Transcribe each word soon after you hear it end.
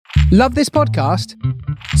Love this podcast?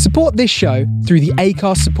 Support this show through the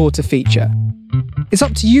Acast supporter feature. It's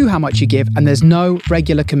up to you how much you give, and there's no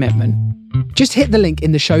regular commitment. Just hit the link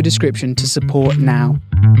in the show description to support now.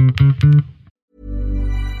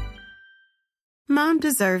 Mom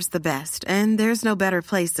deserves the best, and there's no better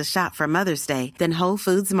place to shop for Mother's Day than Whole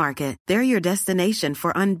Foods Market. They're your destination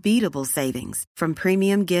for unbeatable savings, from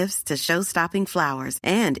premium gifts to show-stopping flowers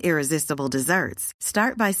and irresistible desserts.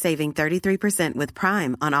 Start by saving 33% with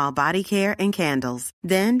Prime on all body care and candles.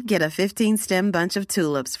 Then get a 15-stem bunch of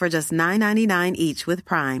tulips for just $9.99 each with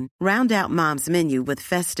Prime. Round out Mom's menu with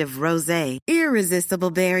festive rosé,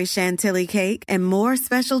 irresistible berry chantilly cake, and more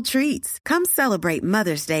special treats. Come celebrate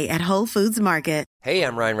Mother's Day at Whole Foods Market. Hey,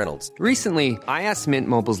 I'm Ryan Reynolds. Recently, I asked Mint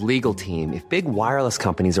Mobile's legal team if big wireless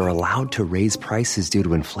companies are allowed to raise prices due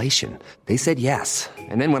to inflation. They said yes.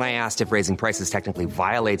 And then when I asked if raising prices technically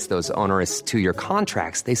violates those onerous two-year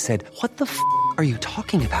contracts, they said, "What the f*** are you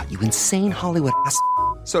talking about, you insane Hollywood ass?"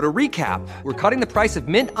 So to recap, we're cutting the price of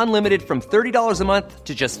Mint Unlimited from $30 a month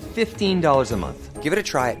to just $15 a month. Give it a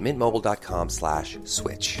try at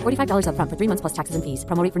mintmobile.com/switch. $45 up front for 3 months plus taxes and fees.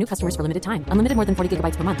 Promo rate for new customers for limited time. Unlimited more than 40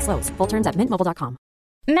 gigabytes per month. Slows full terms at mintmobile.com.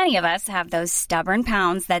 Many of us have those stubborn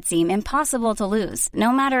pounds that seem impossible to lose,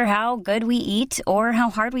 no matter how good we eat or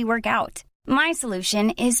how hard we work out. My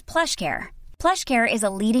solution is PlushCare. PlushCare is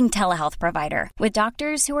a leading telehealth provider with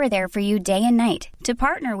doctors who are there for you day and night to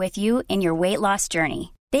partner with you in your weight loss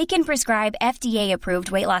journey. They can prescribe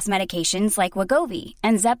FDA-approved weight loss medications like Wegovy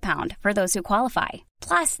and Zepbound for those who qualify.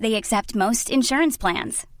 Plus, they accept most insurance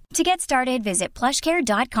plans. To get started, visit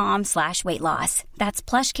plushcare.com/weightloss. That's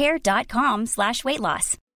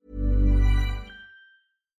plushcare.com/weightloss.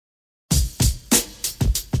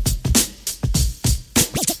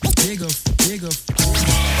 Digga.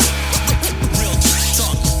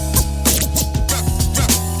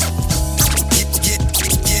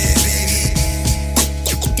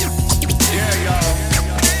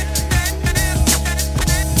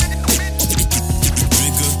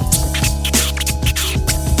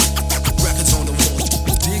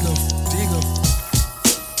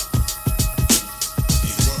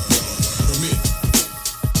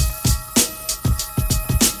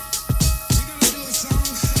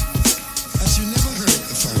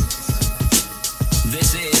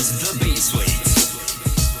 This is the Beatsuite.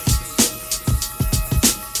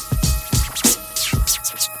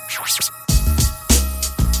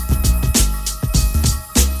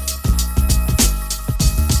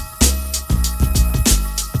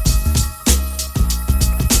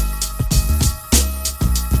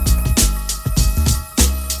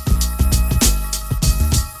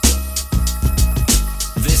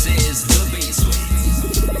 This is the Beatsuite.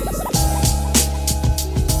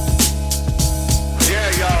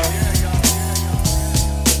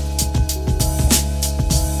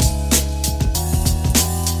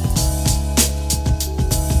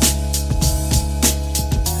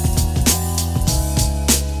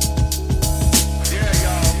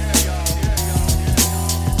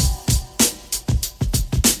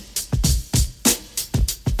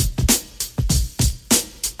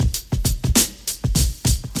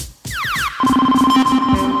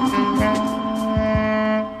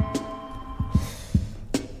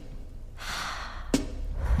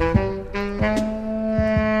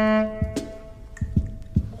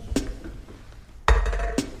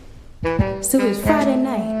 So it was Friday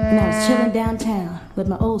night, and I was chilling downtown with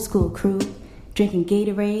my old school crew, drinking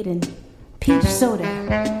Gatorade and peach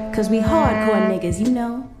soda. Cause we hardcore niggas, you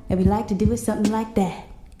know, and we like to do it something like that.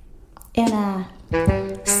 And I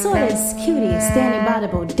saw this cutie standing by the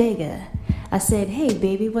bodega. I said, "Hey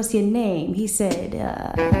baby, what's your name?" He said,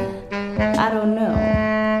 "I don't know."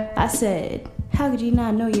 I said, "How could you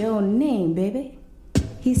not know your own name, baby?"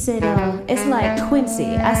 He said, "It's like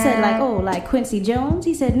Quincy." I said, like Quincy Jones?"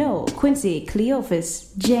 He said, "No, Quincy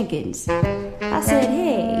Cleophas Jenkins." I said,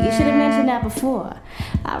 "Hey, you should have mentioned that before.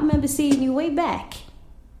 I remember seeing you way back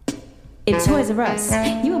in Toys R Us.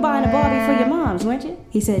 You were buying a Barbie for your moms, weren't you?"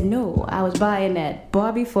 He said, "No, I was buying that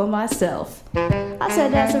Barbie for myself." I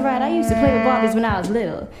said, "That's all right. I used to play with Barbies when I was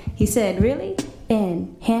little." He said, "Really?"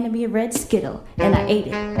 And handed me a red Skittle, and I ate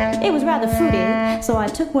it. It was rather fruity, so I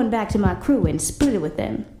took one back to my crew and split it with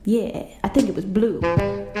them. Yeah, I think it was blue.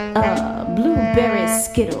 Blueberry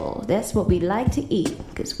Skittle. That's what we like to eat,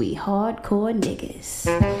 because we hardcore niggas.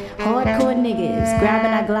 Hardcore niggas,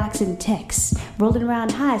 grabbing our Glocks and techs, rolling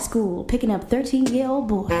around high school, picking up 13-year-old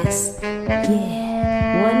boys.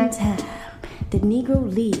 Yeah, one time, the Negro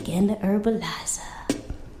League and the Herbalizer.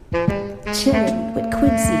 Chilling with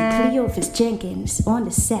Quincy Cleophas Jenkins on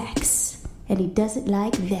the sax, and he does it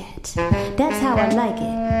like that. That's how I like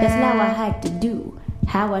it. That's how I like to do.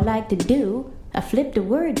 how I like to do, I flip the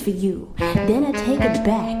word for you. Then I take it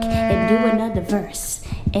back and do another verse.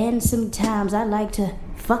 And sometimes I like to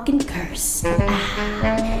fucking curse.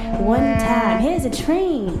 One time, here's a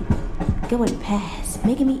train going past,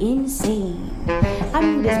 making me insane. I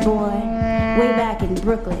knew this boy way back in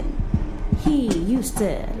Brooklyn. He used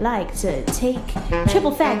to like to take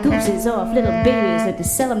triple fat gooses off little babies and to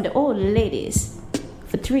sell them to old ladies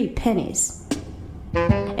for 3 pennies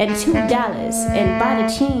and $2 and buy the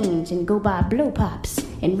change and go buy blow pops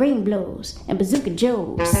and ring blows and bazooka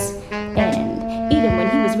joes and eat them when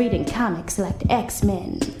he was reading comics like the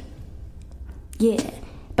X-Men. Yeah,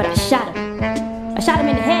 but I shot him. I shot him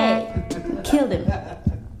in the head, killed him.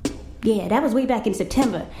 Yeah, that was way back in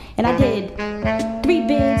September. And I did 3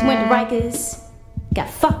 bids, went to Rikers, got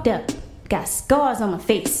fucked up, got scars on my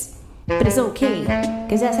face. But it's okay,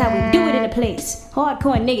 cause that's how we do it in the place.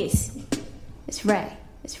 Hardcore niggas. It's right,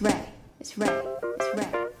 it's right, it's right, it's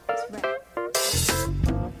right, it's right.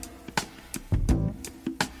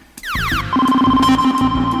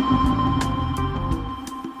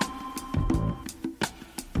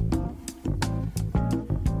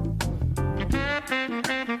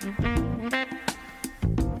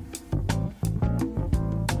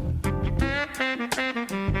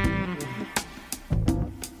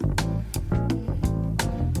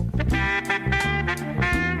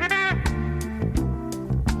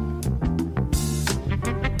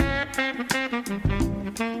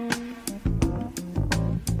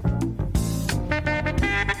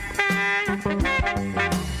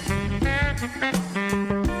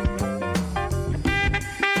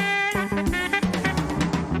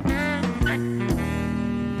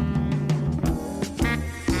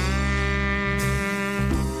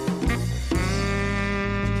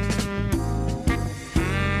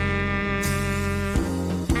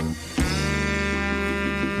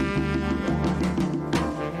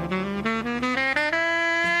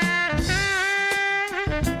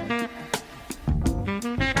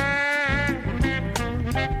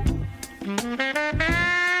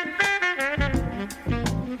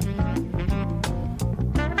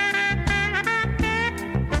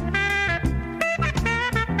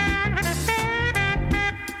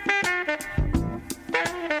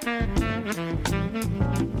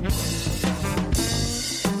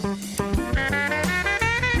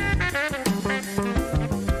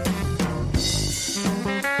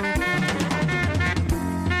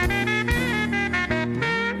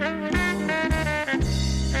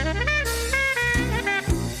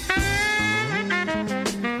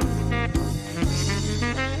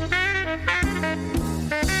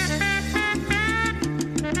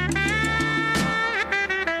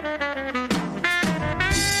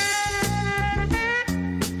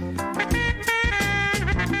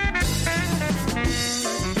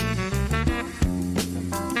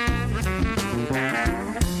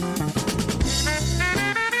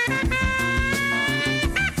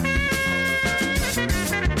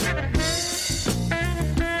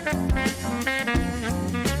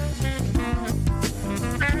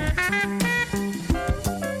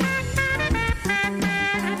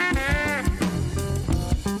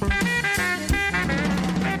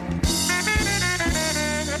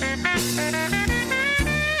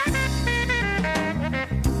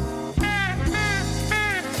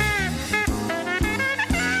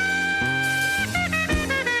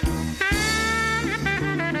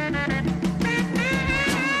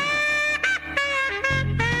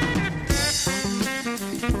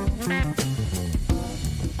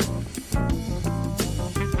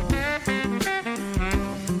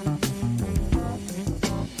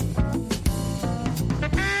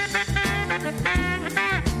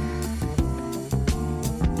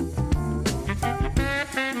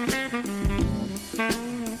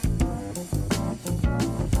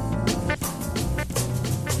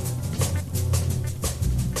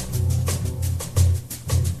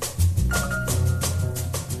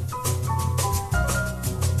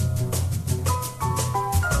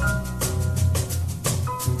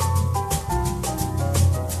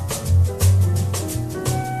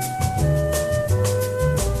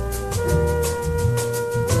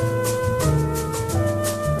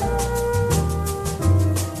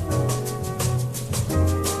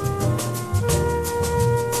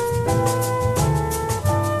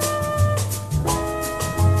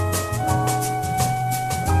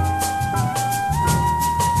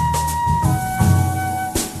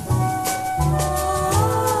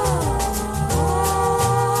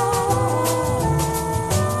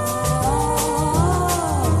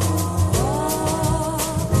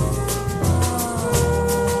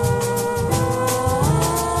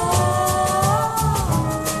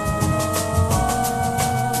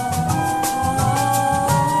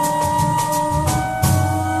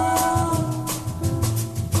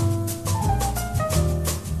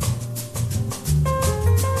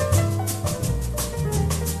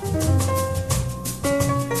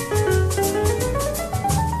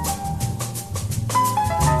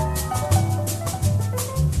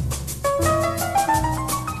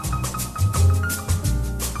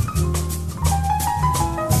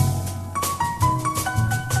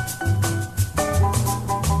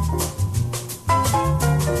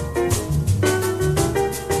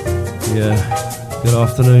 Good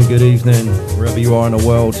afternoon, good evening, wherever you are in the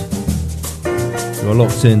world. You're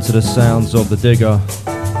locked into the sounds of the Digga.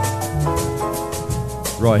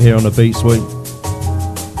 Right here on the Beatsuite.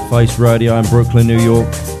 Face Radio in Brooklyn, New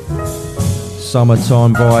York.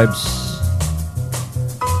 Summertime vibes.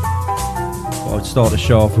 I'd start the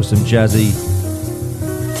show off with some jazzy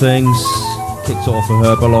things. Kicked it off with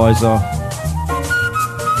Herbalizer.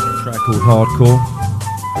 A track called Hardcore.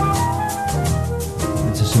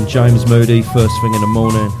 Into some James Moody, First Thing in the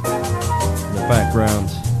Morning. In the background.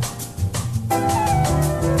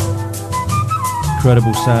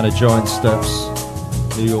 Incredible sound of Giant Steps.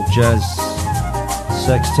 New York Jazz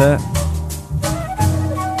Sextet.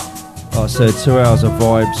 Like I said, 2 hours of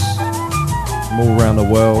vibes from all around the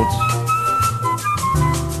world.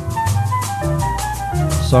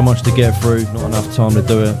 So much to get through, not enough time to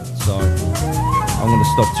do it. So I'm going to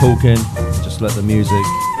stop talking, just let the music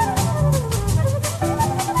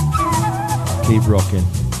keep rocking.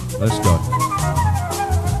 Let's go.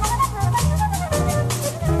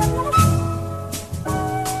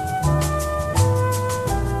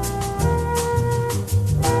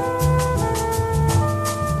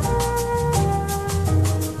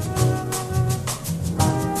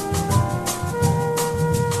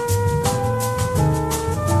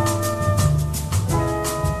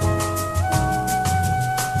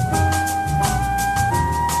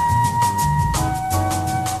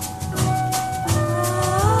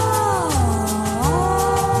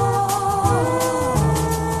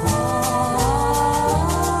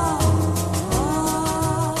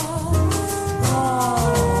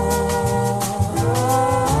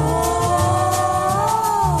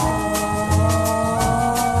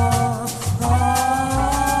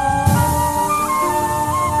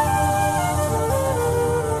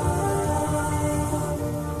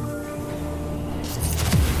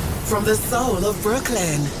 From the soul of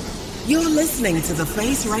Brooklyn, you're listening to The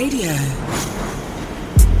Face Radio.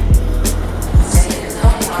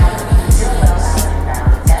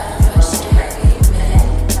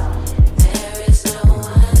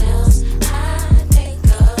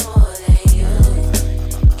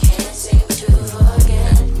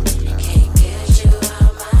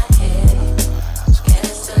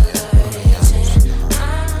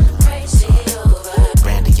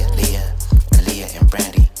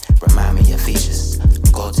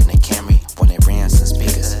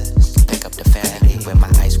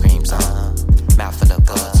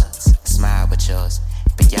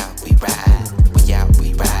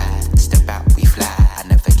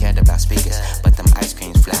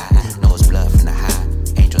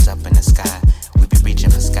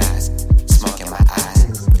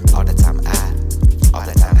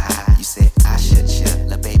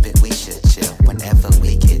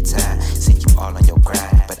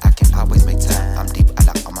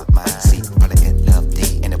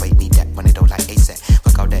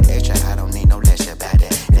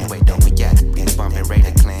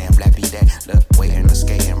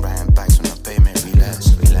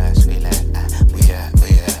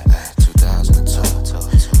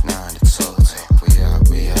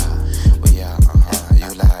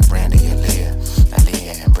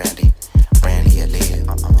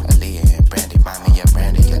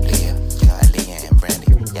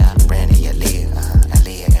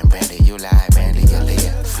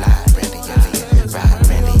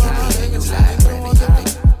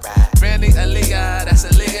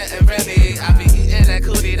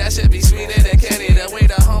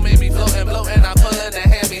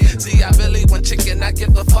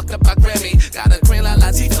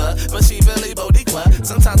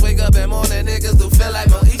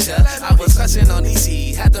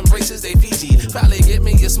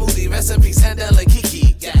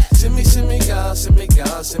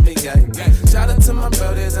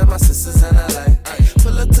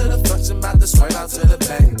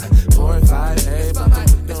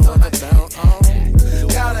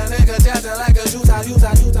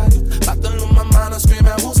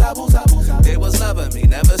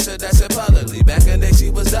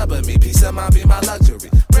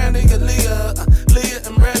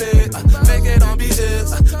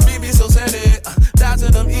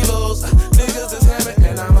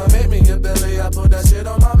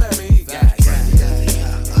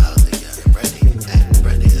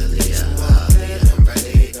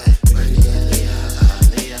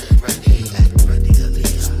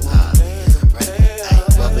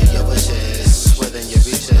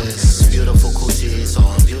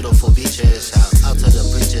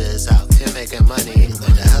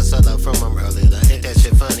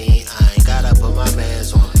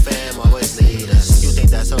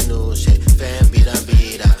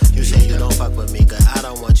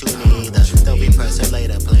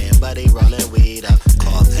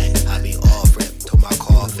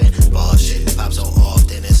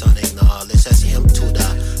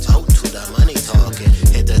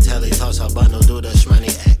 a bundle, do the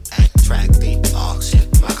shmoney, track the auction,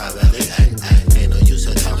 Machiavelli, ain't no use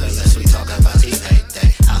to talk unless we talk about T-Pay.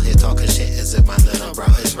 Out here talking shit as if my little bro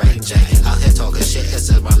is Ray J. Out here talking shit as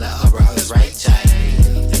if my little bro is Ray J.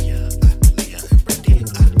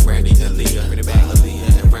 Brandy and Leah, bring it back, Leah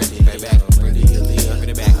and Brandy, bring it back, Brandy and Leah, bring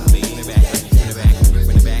it back, Leah, bring it back, bring it back,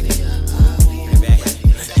 bring it back, bring it back.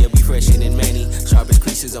 Yeah, we fresher than Manny, sharpest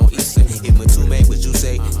creases on Easter. If Matume was you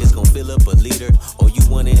say, it's gon' fill up a liter, or you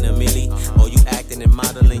one in a milli, or you acting and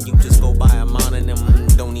modeling, you just go buy a mononym.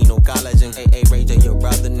 Don't need no collagen. Hey, Ray J, your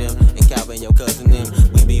brother them, and Calvin, your cousin them.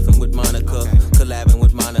 We beefing with Monica, collabing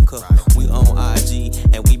with Monica. We on IG,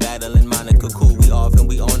 and we battling Monica. Cool, we off and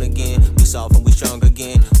we on again. We soft and we strong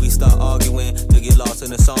again. We start arguing to get lost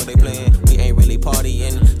in the song they playing. We ain't really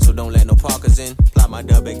partying, so don't let no Parkers in. Fly my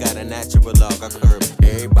dub, it got a natural log, I curb.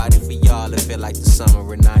 Everybody for y'all, it feel like the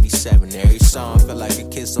summer of 97. Every song feel like a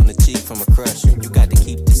kiss on the cheek from a crush. You got to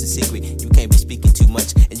keep this a secret. You can't be speaking too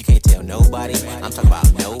much, and you can't tell nobody. I'm talking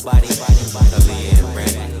about nobody. Aaliyah and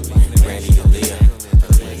Brandy, Brandy and Leah.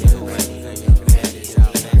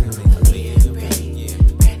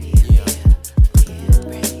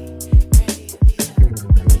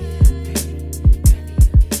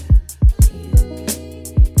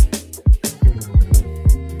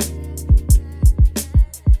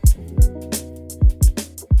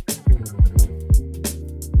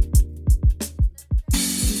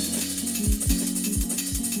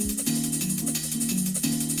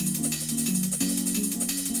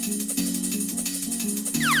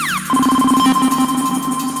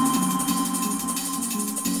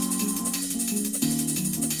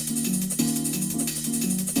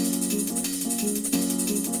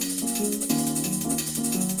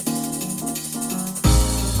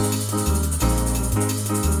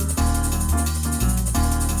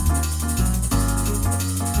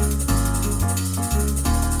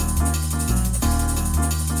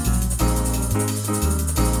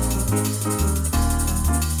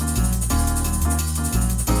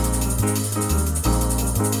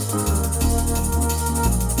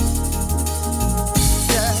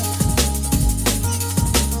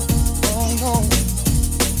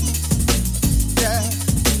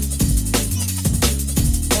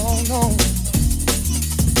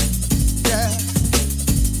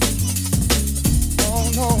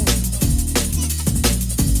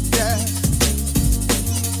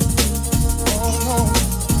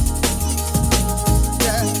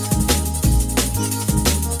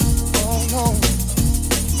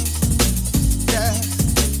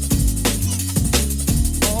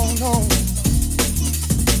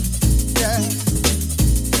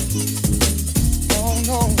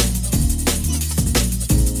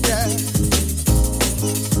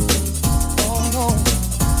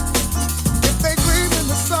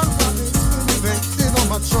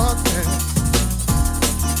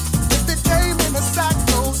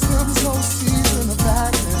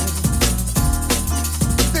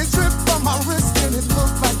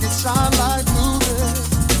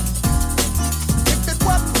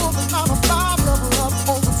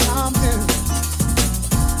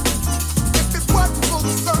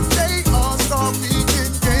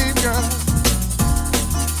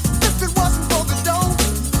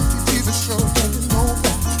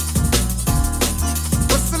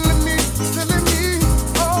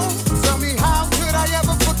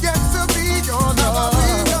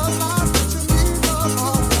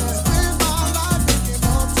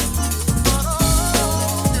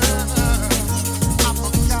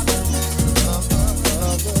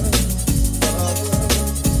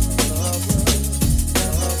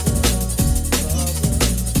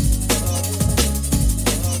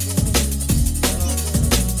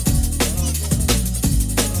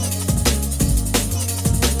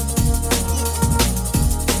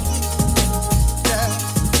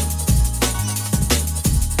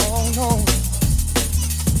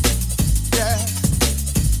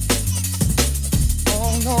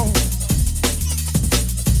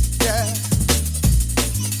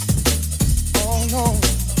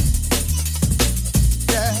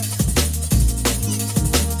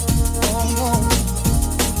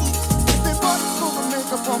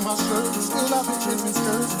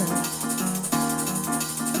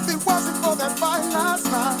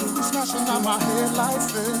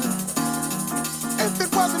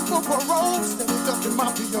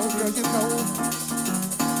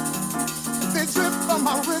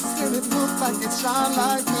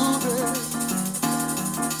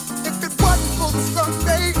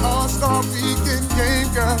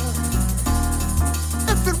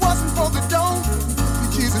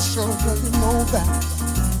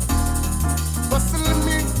 But silly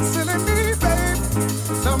me, baby.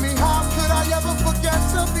 Tell me how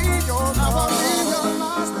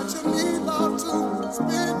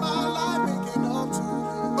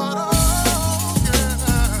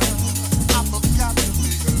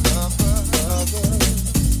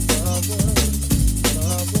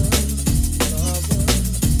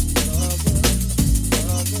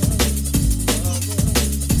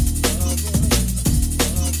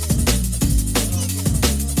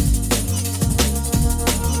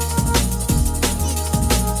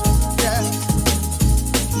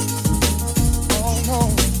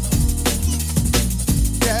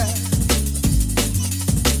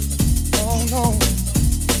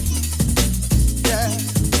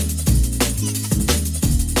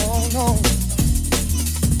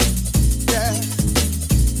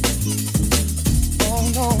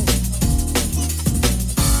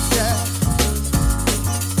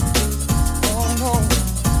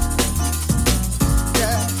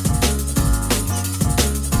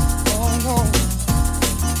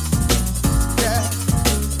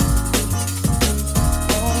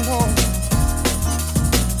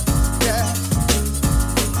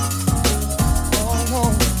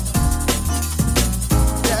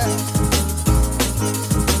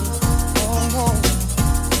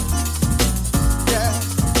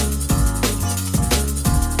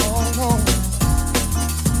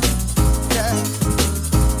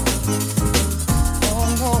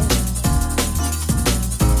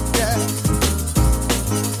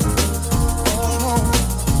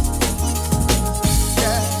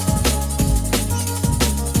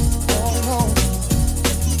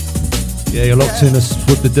Yeah, you're locked in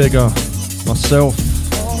with the Digger. Myself,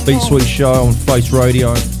 Beatsuite show on Face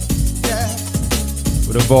Radio.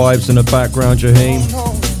 With the vibes in the background, Jaheim.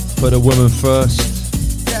 Put a woman first.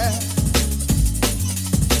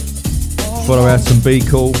 Follow out some Be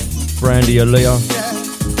Cool, Brandy Aaliyah.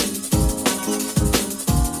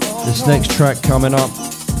 This next track coming up,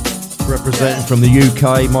 representing from the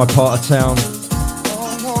UK, my part of town.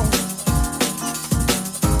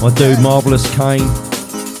 My dude, Marvelous Kane.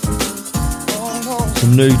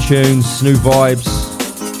 Some new tunes, new vibes,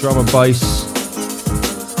 drum and bass.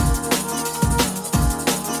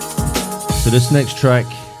 So this next track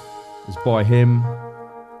is by him,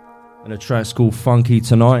 and a track's called Funky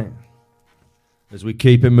Tonight, as we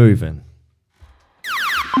keep it moving.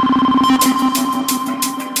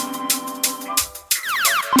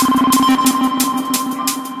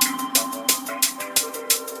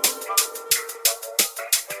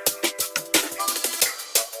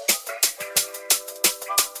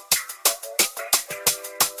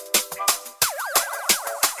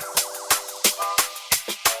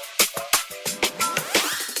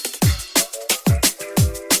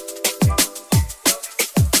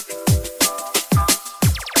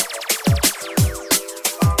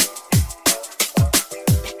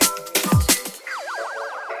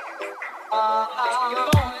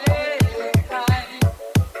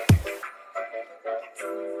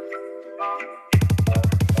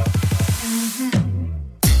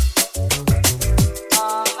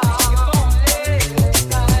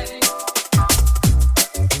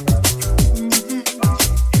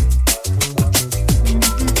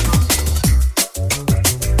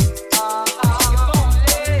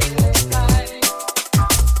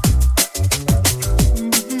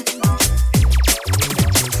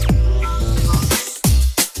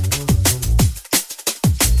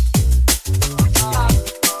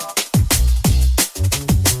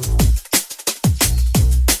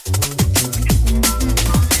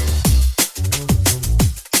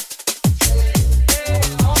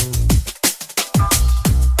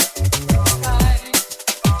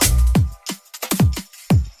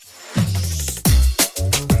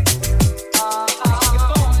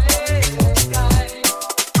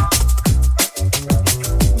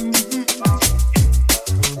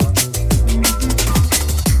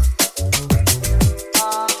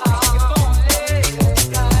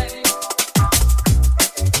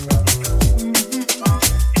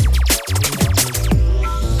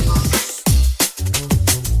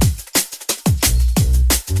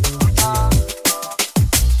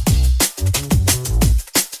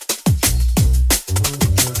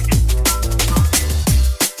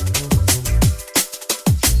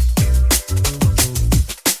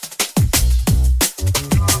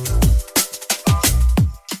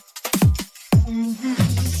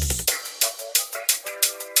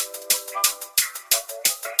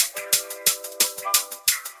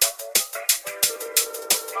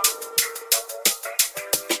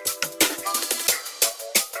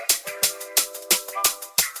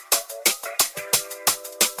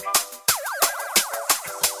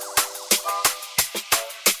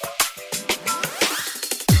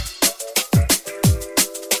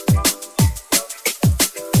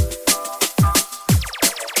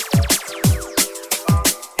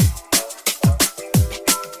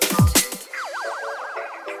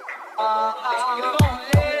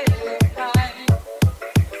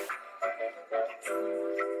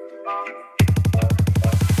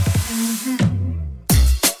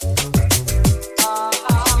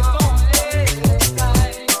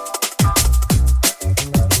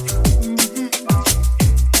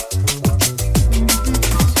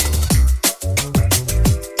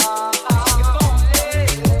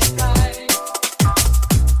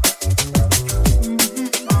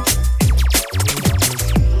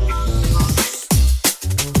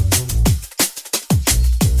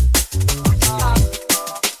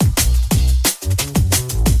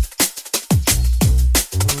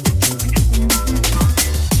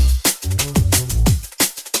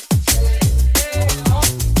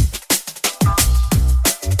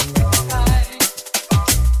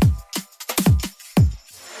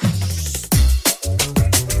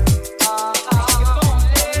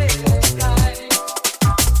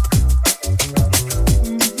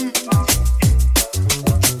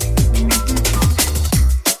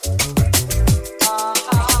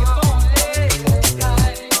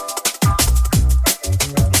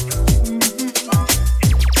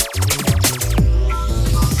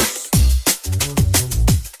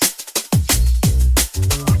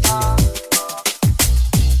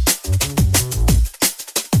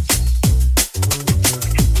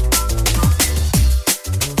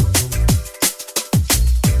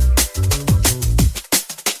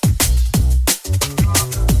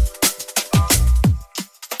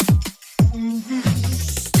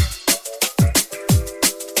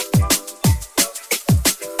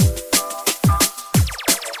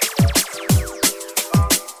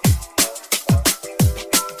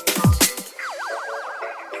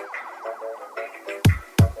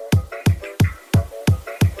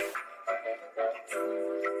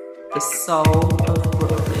 soul of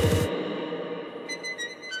Brooklyn.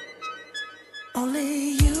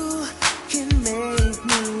 Only you can make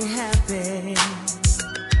me happy.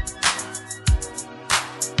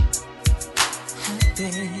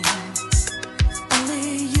 Happy. Only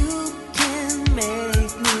you can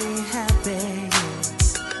make me happy.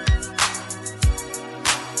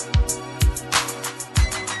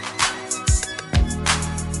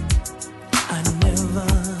 I never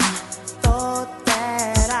thought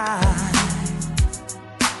that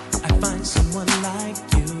I'd find someone like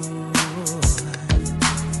you.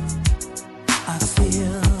 I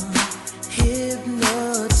feel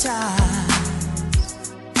hypnotized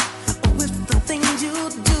with the things you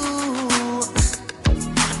do.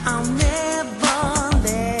 I'll never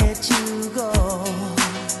let you go.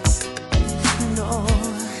 No,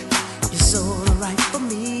 you're so right for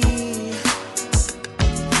me.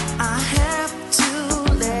 I have to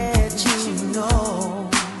let you know.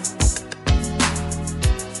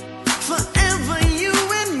 Forever you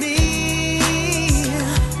and me.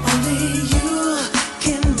 Only you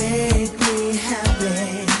can make me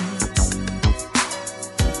happy.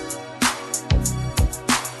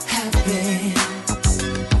 Happy.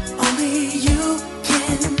 Only you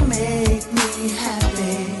can make me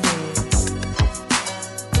happy.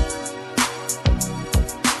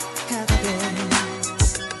 Happy.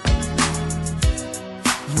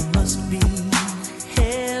 You must be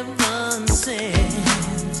heaven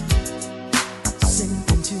sent,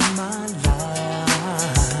 sent into my life,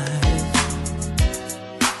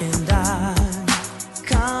 and I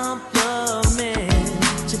compliment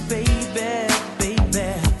you, baby, baby.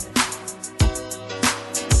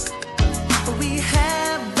 We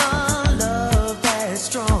have a love that's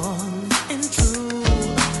strong and true.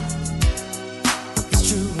 It's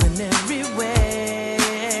true in every way.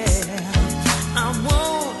 I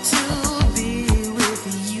want to be with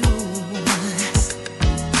you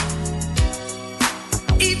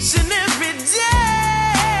each and every day.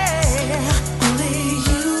 Only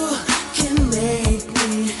you can make me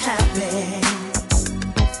happy.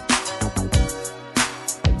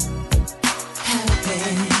 Happy.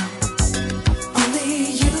 Only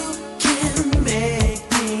you can make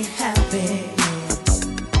me happy.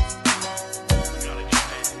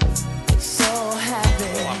 So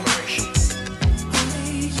happy.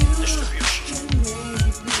 Only you can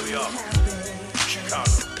make me happy.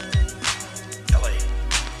 Chicago, LA.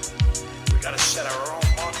 We gotta set our own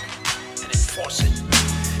mark and enforce it.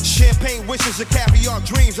 Champagne wishes and caviar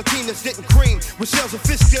dreams. A team that's getting cream with shells and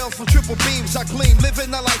fish scales from triple beams. I gleam,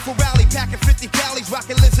 living a life for rally, packing 50 calories,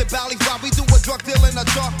 rocking lizard valleys while we do a drug deal in a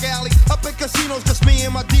dark alley. Up in casinos, just me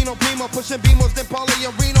and my Dino Primo, pushing Beamos, then Paulie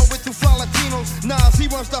and Reno with two fly Latinos. Nas, he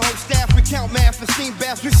runs the whole staff. We count math and steam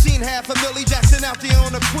baths. We've seen half a Millie Jackson out there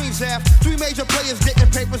on the Queens half. 3 major players getting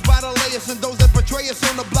papers by the layers, and those that betray us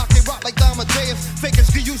on the block, they rock like Amadeus. Fakers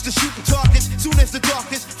get used to shooting targets. Soon as the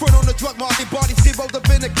darkest, front on the drug market, bodies get rolled up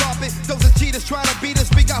in the carpet. Those are cheaters try to beat us.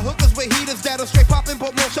 We got hookers with heaters that'll straight poppin',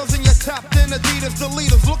 put more shells in your top than Adidas. The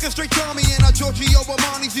leaders looking straight charmy in our Giorgio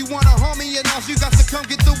Armani's. You wanna harm me, and now you got to come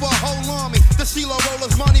get through a whole army. The CeeLo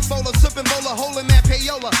rollers, money folders, sipping bowler, holding that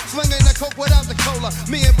payola, slinging the coke without the cola.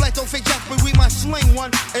 Me and Black don't fake jobs, but we might sling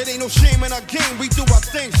one. It ain't no shame in our game, we do our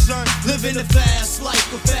thing, son. Living a fast life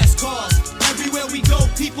with fast cars. Everywhere we go,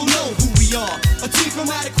 people know who we are. A team from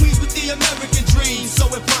out of Queens with the American dream. So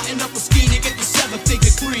we're plotting up a scheme to get the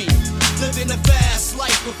 7-figure cream. Living a fast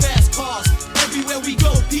life with fast cars. Everywhere we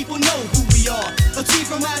go, people know who we are. A team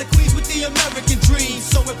from out of Queens with the American dream.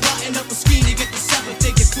 So we're plotting up a scheme to get the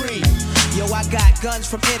 7-figure cream. Yo, I got guns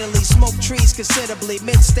from Italy, smoke trees considerably.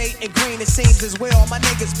 Mid-state and green, it seems is where all my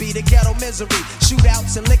niggas be. The ghetto misery,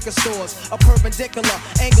 shootouts in liquor stores. A perpendicular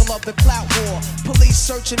angle of the clout war. Police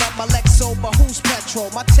searching up my Lexo, but who's petrol?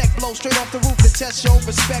 My tech blow straight off the roof to test your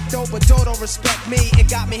respect, oh, but don't respect me. It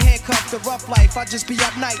got me handcuffed to rough life. I just be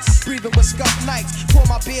up nights, breathing with scuff nights. Pour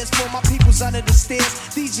my beers for my peoples under the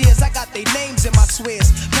stairs. These years I got their names in my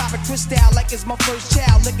swears. Popping crystal like it's my first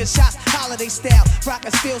child. Liquor shots, holiday style.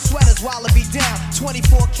 Rockin' steel sweaters while I be down.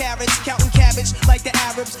 24 carats, counting cabbage like the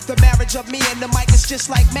Arabs. The marriage of me and the mic is just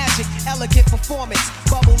like magic. Elegant performance,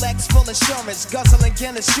 bubble X full insurance. Guzzling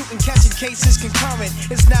Guinness, shooting, catching cases concurrent.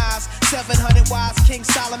 It's Nas, 700 wise, King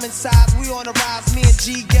Solomon size. We on the rise, me and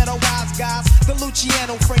G, ghetto wise guys. The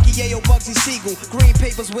Luciano, Frankie Yayo, Bugsy Siegel. Green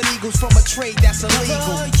papers with eagles from a trade that's illegal.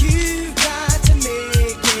 Oh, you got to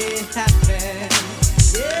make it happen.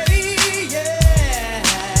 Yeah, yeah.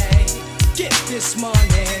 Get this money,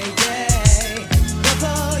 yeah.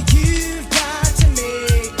 Brother, you've got to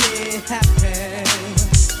make it happen.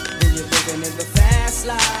 When you're living in the fast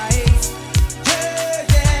life. Yeah,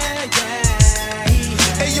 yeah, yeah,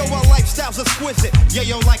 yeah. Hey, yo, I like styles exquisite. Yeah,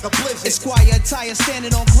 yo, like a blizzard. Esquire attire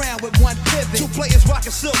standing on ground with one pivot. Two players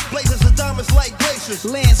rocking silk, blazers and diamonds like glaciers.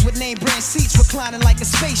 Lands with name brand seats reclining like a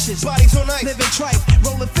spacious. Bodies on ice, living tripe,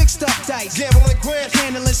 rolling fixed up dice. Gambling grants,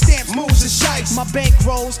 handling stamps, moves and shites. My bank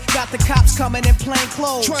rolls, got the cops coming in plain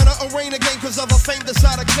clothes. Trying to arraign the game cause of a fame that's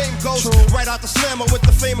how the game goes. True. Right out the slammer with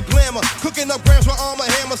the fame of glamour. Cooking up grams with armor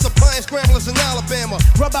hammer, supplying scramblers in Alabama.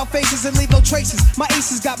 Rub out faces and leave no traces. My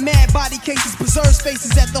aces got mad body cases, preserve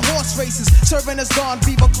spaces at the horse races. Serving us Don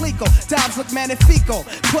Vivo Clico, dimes look magnifico.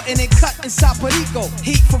 Putting it cut inside Perico.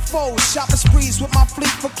 Heat for foes, shopping sprees with my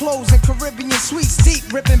fleet for clothes and Caribbean sweets. Deep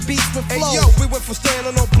ripping beats with flows. Hey yo, we went from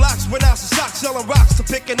standing on blocks, went out some socks, selling rocks to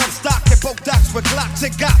picking up stock at both docks with Glocks.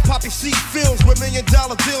 It got poppy seed fields with $1 million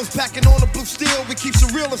deals, packing on the blue steel. We keep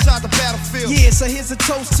it real inside the battlefield. Yeah, so here's a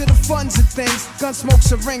toast to the funds and things. Gun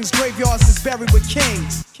smokes and rings, graveyards is buried with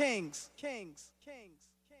kings. Kings.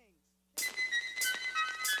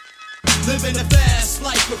 Living a fast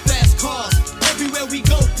life with fast cars. Everywhere we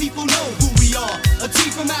go, people know who we are. A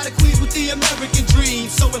team from out of Queens with the American dream.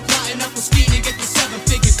 So we're plotting up a scheme to get the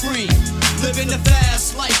 7-figure cream. Living a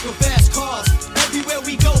fast life with fast cars. Everywhere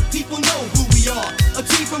we go, people know who we are. A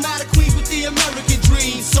team from out of Queens with the American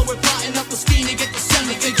dream. So we're plotting up a scheme to get the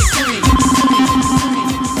 7-figure cream.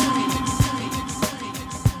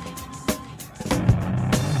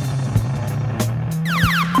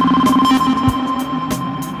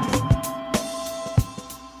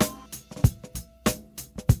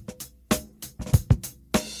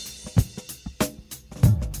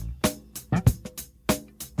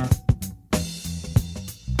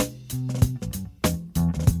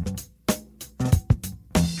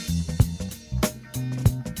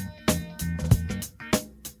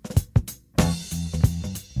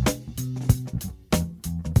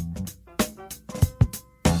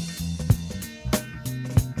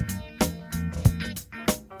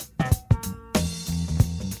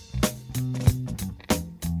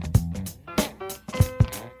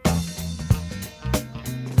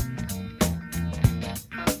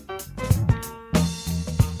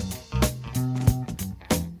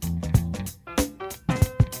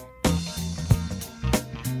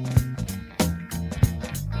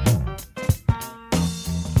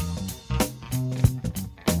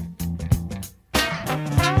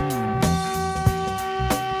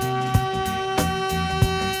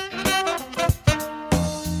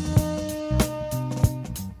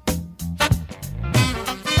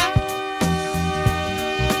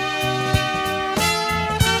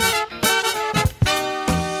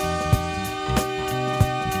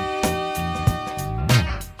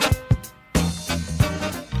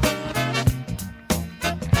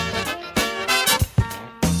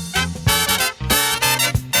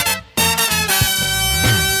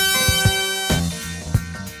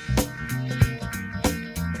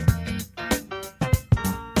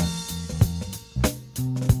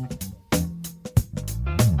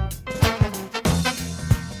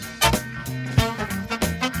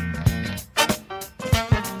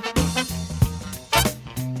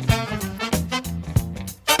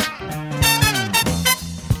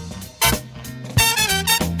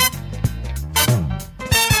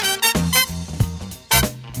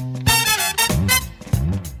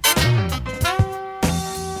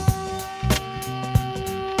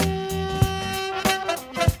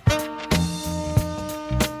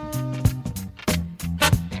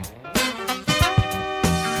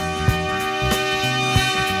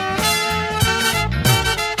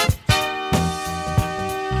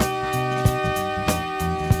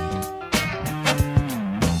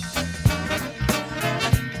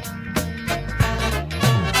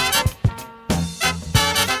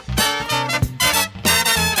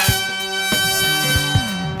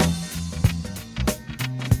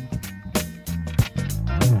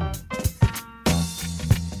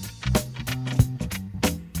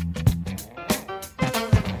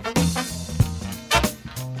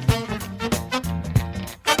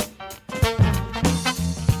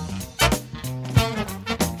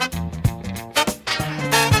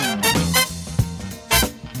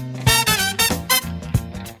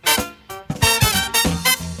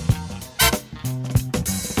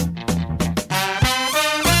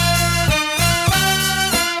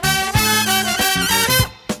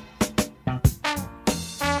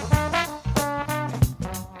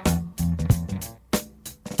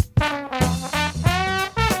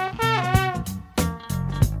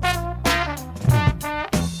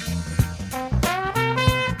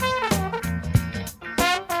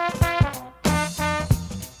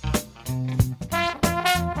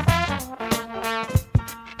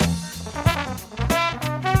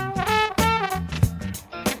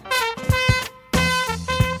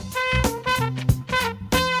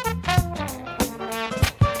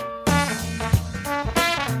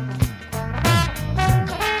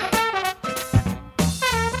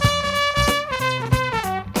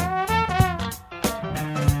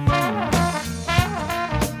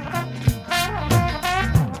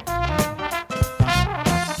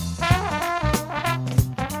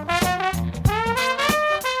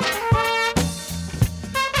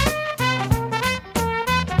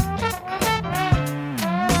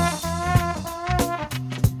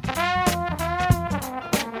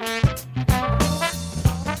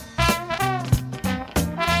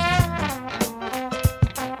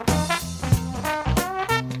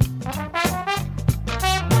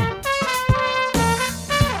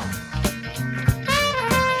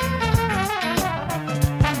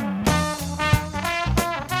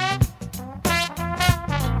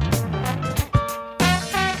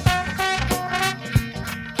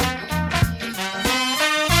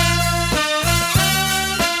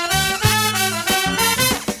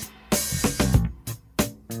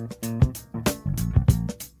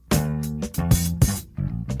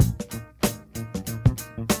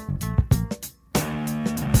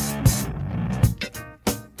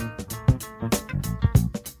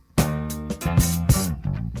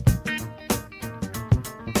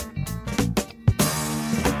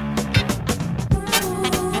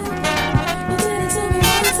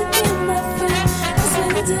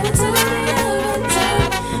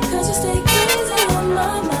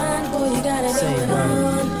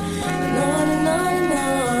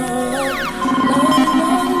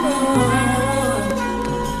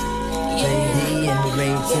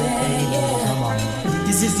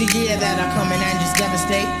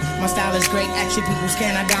 My style is great, action peoples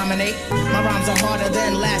cannot dominate. My rhymes are harder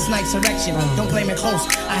than last night's erection. Don't play me close,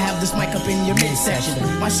 I have this mic up in your midsection.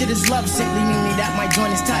 My shit is love, simply meaning that my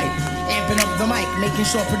joint is tight. Amping up the mic, making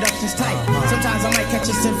sure production's tight. Sometimes I might catch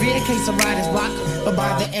a severe case of writer's block, but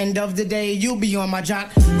by the end of the day, you'll be on my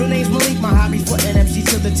jock. Real name's Malik, my hobby for NMC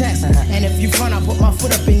to the test. And if you front, I'll put my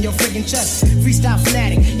foot up in your friggin' chest. Freestyle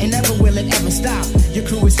fanatic, and never will it ever stop. Your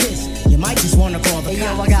crew is his, you might just wanna call the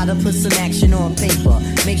cops. Yo, I gotta put some action on paper.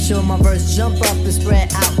 Make sure my verse jump up and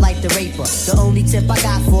spread out like the raper. The only tip I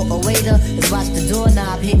got for a waiter is watch the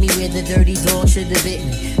doorknob hit me where the dirty dog should've bit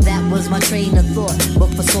me. That was my train of thought, but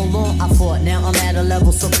for so long I fought. Now I'm at a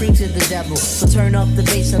level supreme to the devil. So turn up the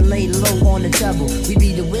bass and lay low on the treble. We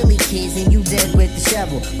be the Willie kids and you dead with the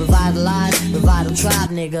shovel. Revitalize, revital tribe,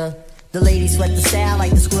 nigga. The ladies sweat the style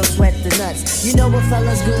like the squirrel sweat the nuts. You know what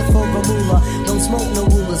fella's good for a ruler. Don't smoke no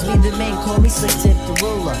rulers. We the men call me Slick Tip the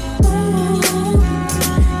ruler.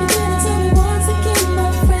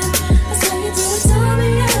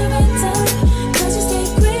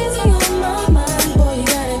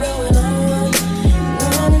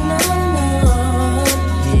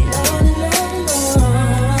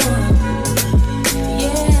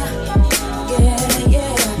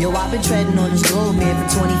 I've been treading on this globe, man,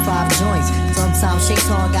 for 25 joints. Sometimes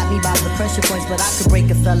Shaitan got me by the pressure points, but I could break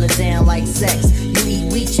a fella down like sex. You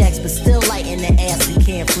eat weak checks, but still light in the ass and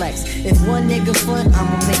can't flex. If one nigga front,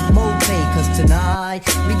 I'ma make more pay. Cause tonight,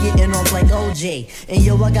 we getting off like OJ. And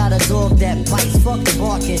yo, I got a dog that bites, fuck the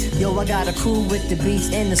barking. Yo, I got a crew with the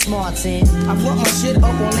beats and the smarts in. I put my shit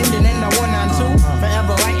up on Linden and the 192.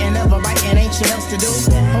 Forever writing, ever writing, ain't shit else to do.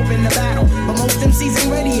 Hoping the battle, but most MCs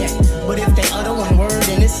ain't ready yet. But if they utter one word,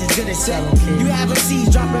 then this is good as set. You have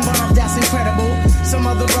MCs dropping bombs, that's incredible. Some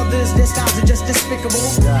other brothers, their styles are just despicable.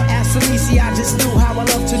 As for me, see, I just do how I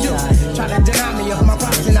love to do. Try to deny me of my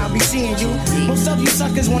props and I'll be seeing you. Most of you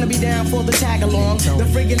suckers wanna be down for the tag along. The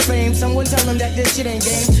friggin' fame, someone tell them that this shit ain't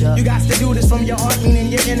game. You got to do this from your heart,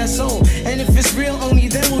 meaning your inner soul. And if it's real, only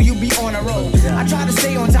then will you be on a roll. I try to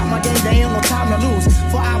stay on top of my game, there ain't no time to lose.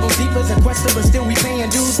 4 albums deep as a quest, but still we paying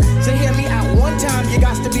dues. So hear me out one time, you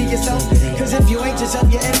got to be yourself. Cause if you ain't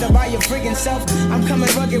yourself, you end up by your friggin' self. I'm coming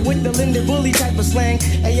rugged with the Linda Bully type of slang.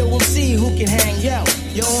 And yo, we'll see who can hang. Yo,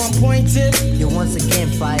 you're on point, Tip. You're once again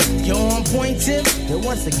fight. You're on point, Tip. You're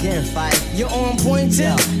once again fight. You're on point,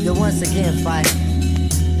 Tip. You're once again fight.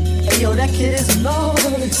 Hey yo, that kid is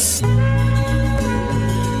noise.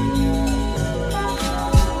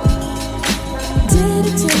 Did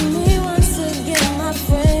it to me once again, my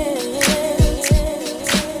friend.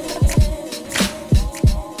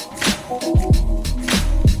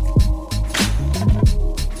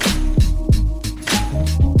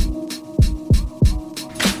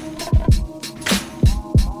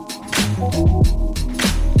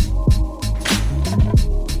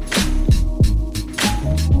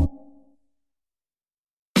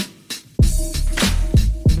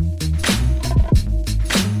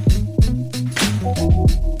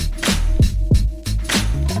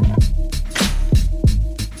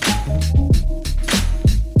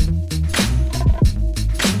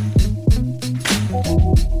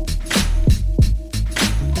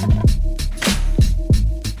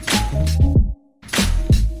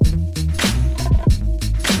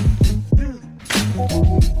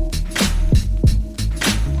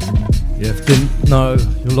 No,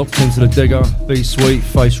 you're locked into the Digga, Beatsuite,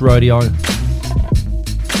 Face Radio. I'll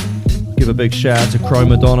give a big shout out to Crow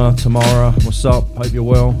Madonna, Tamara. What's up? Hope you're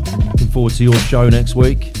well. Looking forward to your show next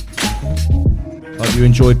week. Hope you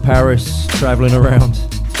enjoyed Paris, travelling around.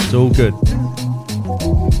 It's all good.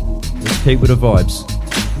 Let's keep with the vibes.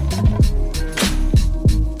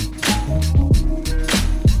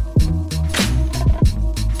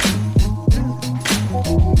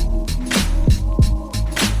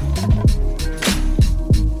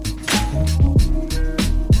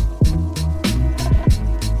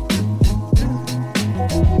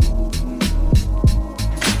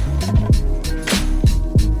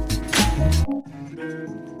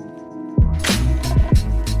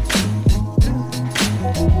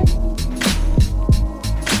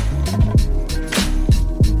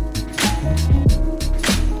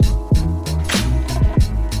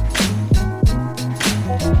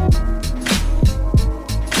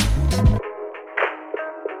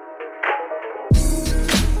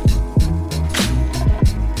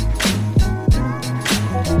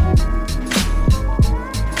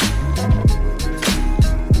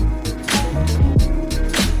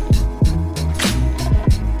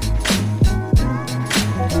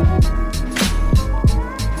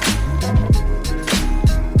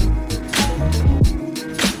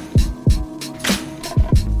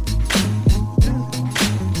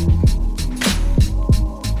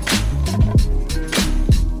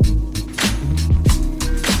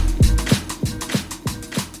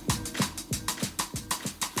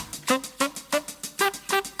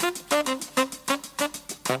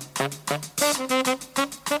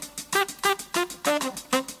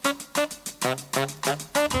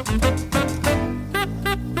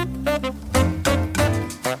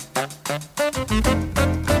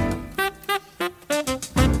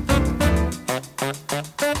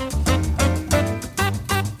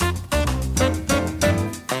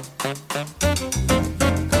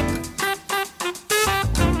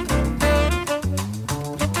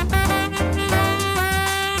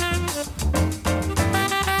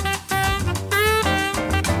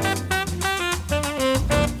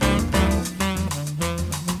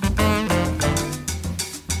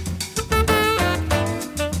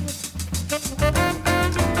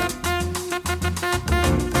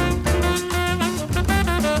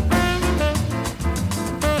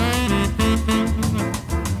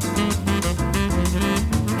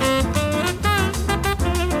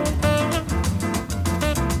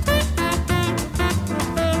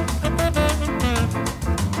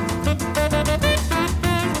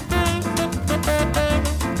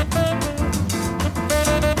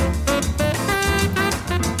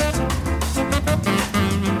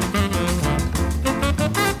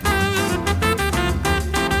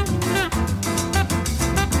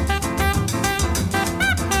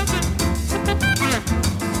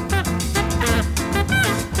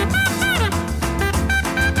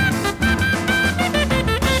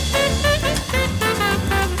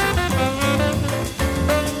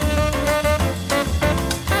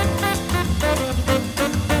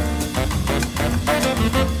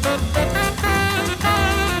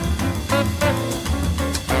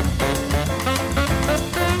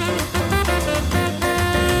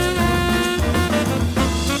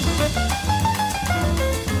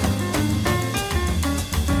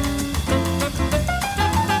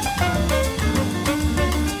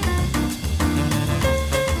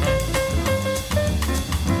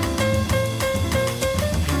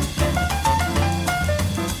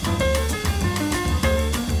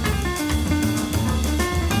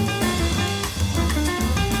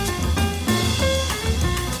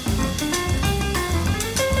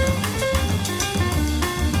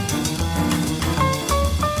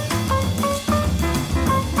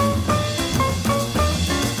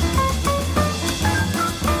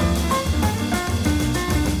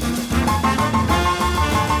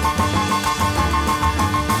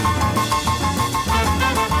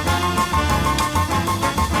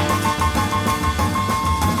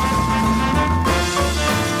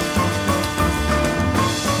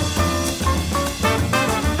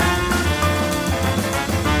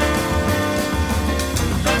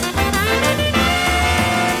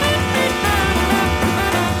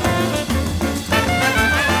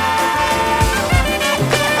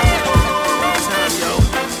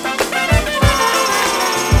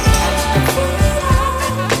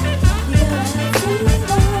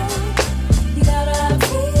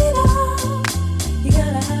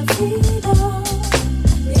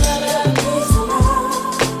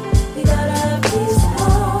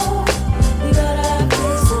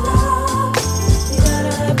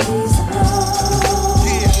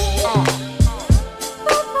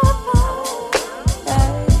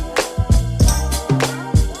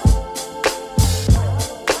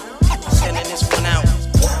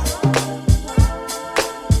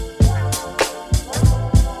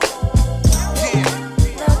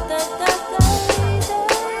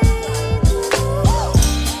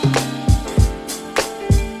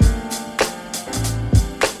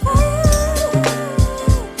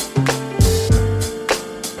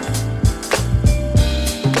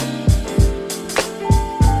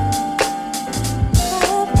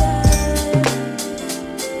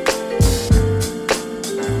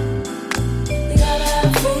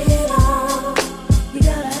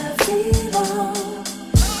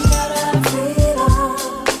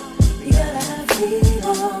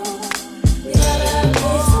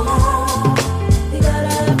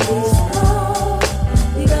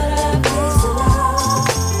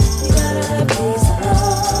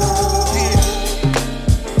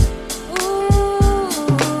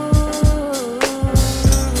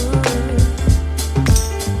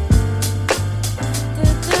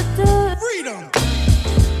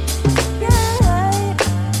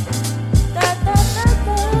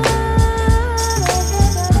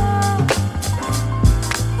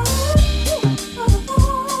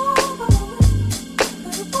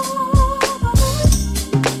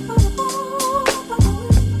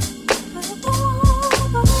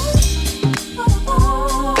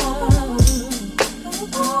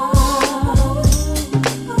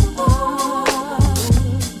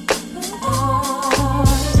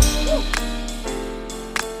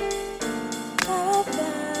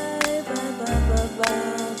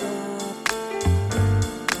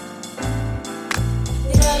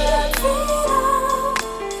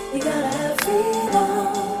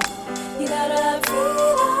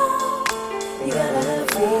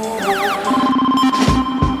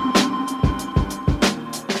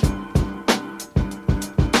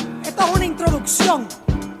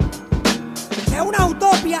 de una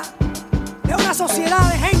utopía, de una sociedad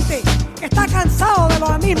de gente que está cansado de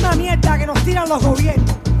la misma mierda que nos tiran los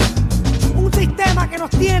gobiernos. Un sistema que nos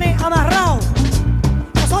tiene amarrados.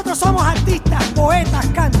 Nosotros somos artistas, poetas,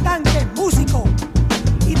 cantantes, músicos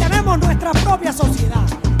y tenemos nuestra propia sociedad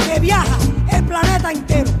que viaja el planeta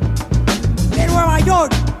entero. De Nueva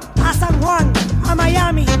York a San Juan, a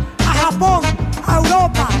Miami, a Japón, a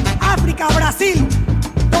Europa, África, Brasil,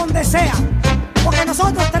 donde sea. Porque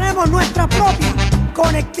nosotros tenemos nuestra propia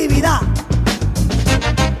conectividad.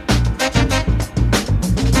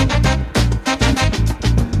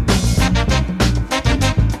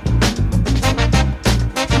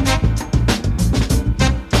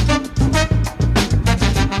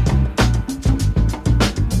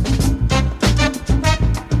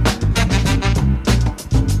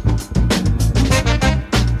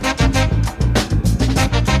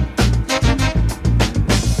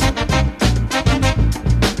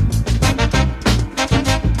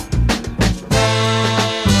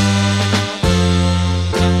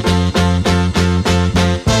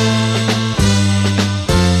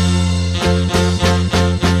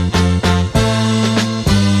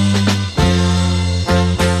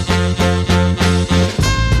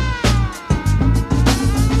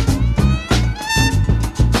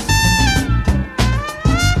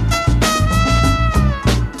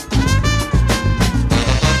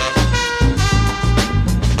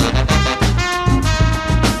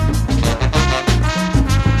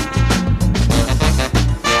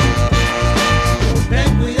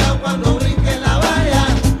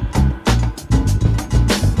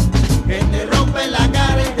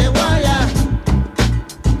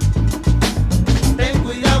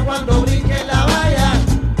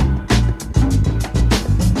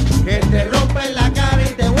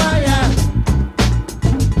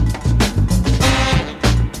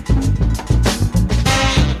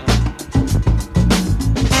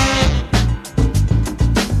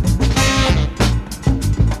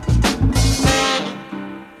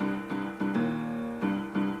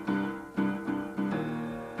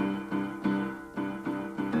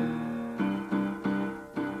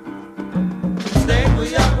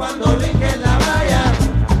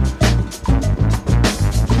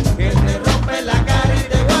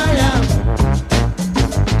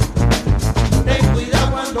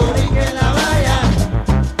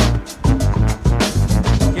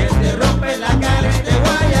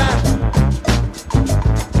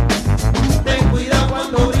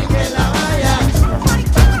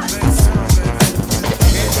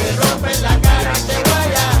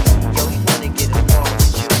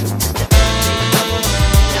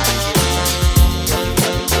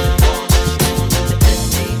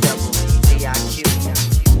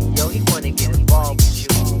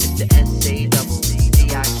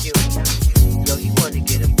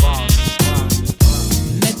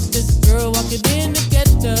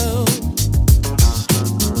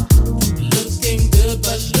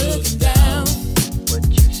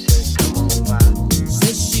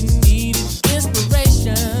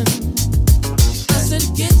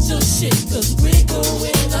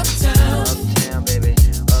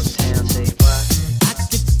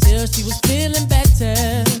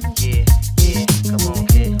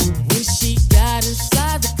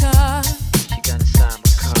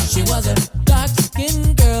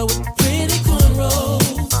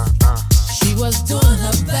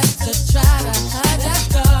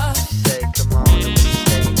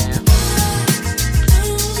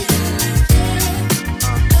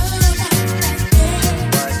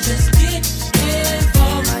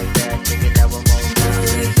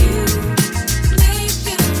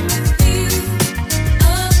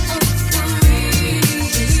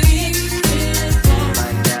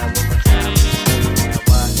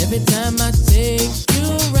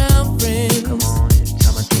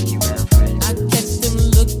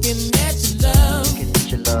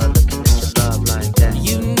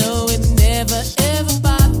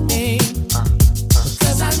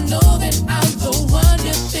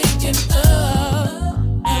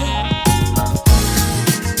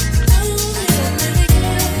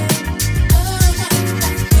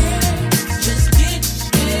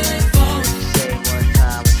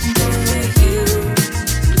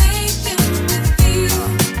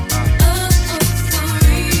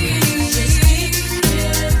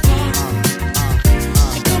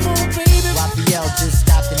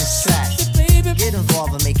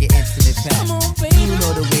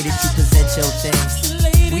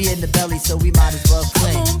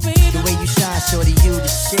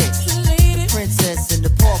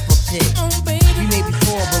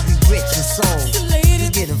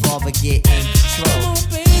 get in control.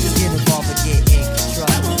 Just get involved and get in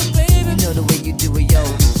control. You know the way you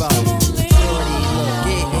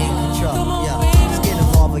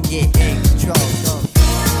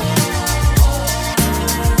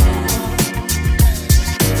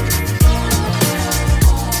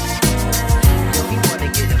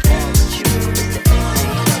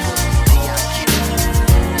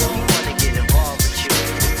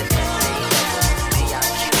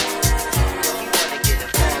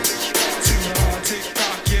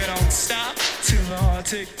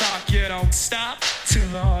stop. To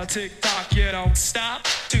the tick-tock, you don't stop.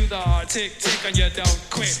 To the tick-tick and you don't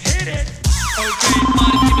quit. Hit it! Okay,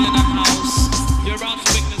 party people in the house. You're about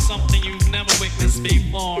to witness something you've never witnessed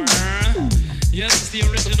before. Yes, it's the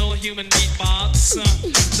original human beatbox.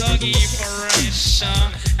 Dougie Fresh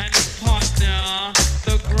and his partner,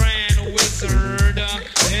 the Grand Wizard,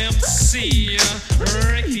 MC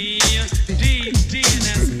Ricky D, and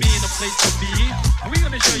that's being the place to be. And we're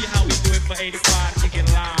gonna show you how we do it for 85 Kick It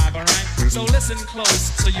Live, alright? So listen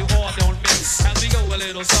close so you all don't miss as we go a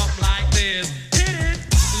little something like this. Hit it!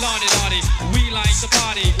 Lordy, lordy, we like to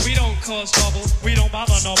party. We don't cause trouble, we don't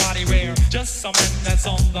bother nobody. We're just some men that's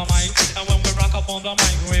on the mic. And when we rock up on the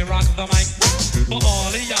mic, we rock the mic. For all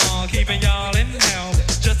of y'all, keeping y'all in hell,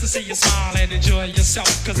 just to see you smile and enjoy yourself.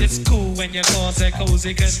 Cause it's cool when you cause a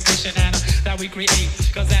cozy condition and that we create.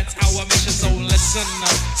 Cause that's our mission, so listen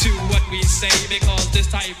to what we say. Because this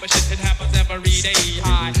type of shit, it happens every day.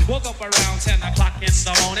 I woke up around 10 o'clock in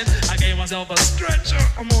the morning. I gave myself a stretcher,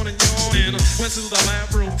 I'm on and yawning. Went to the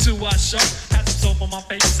bathroom to wash up. Had some soap on my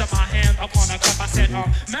face, set my hand upon a cup. I said,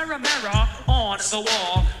 mirror, mirror on the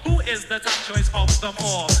wall, who is the top choice of them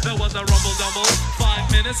all? There was a rumble double,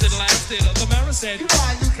 5 minutes it lasted. The mirror said, you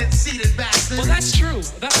are you conceited bastard. Well, that's true,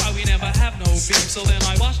 that's why we never have no beef. So then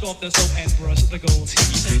I washed off the soap and brushed the gold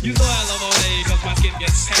teeth. You know I love all day cause my skin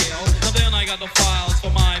gets pale. And then I got the files for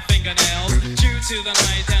my fingernails. Due to the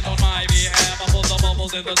night and on my behalf, I put the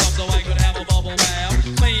bubbles in the tub so I could have a bubble bath.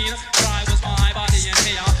 Clean, dry was my body and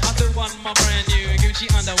hair. I threw on my brand new Gucci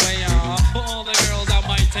underwear. For all the girls I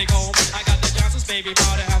might take home, I got the Johnson's baby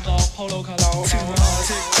powder and the Polo cologne. To the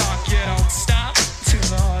tick-tock, you don't stop. To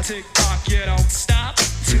the tick-tock, you don't stop.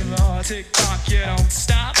 To the tick-tock, you don't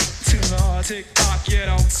stop. To the tick-tock, you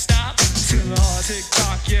don't stop. To the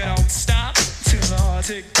tick-tock, you don't stop. To the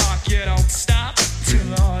tick-tock, you don't stop. To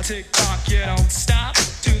the tick-tock, you don't stop.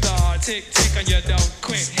 To the tick-tick and you don't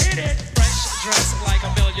quit. Hit it! Fresh dressed like a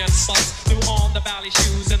million bucks. Threw on the valley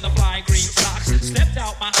shoes and the fly green socks. Stepped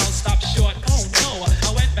out my house, stopped short. Oh no!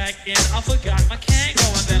 I went back in, I forgot my Kango,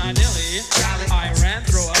 and then I nearly I ran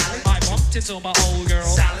through her. I bumped into my old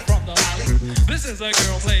girl from the valley. This is a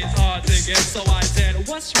girl plays hard to get, so I said,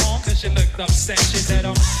 what's wrong? Cause she looked upset. She said,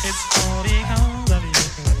 it's all because of you.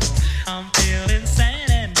 I'm feeling sad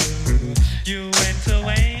and blue. You went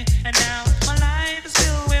away, and now my life is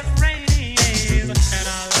filled with rainy days. And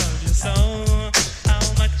I love you so, how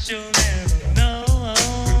much you'll never know.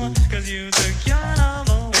 Cause you took your love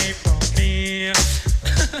away from me.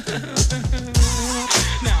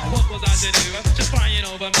 Now, what was I to do? Just crying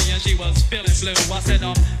over me, and she was feeling blue. I said,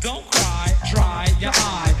 don't cry, dry your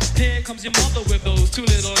eye. Here comes your mother with those two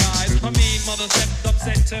little eyes. A mean mother stepped up,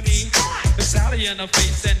 said to me, with Sally in her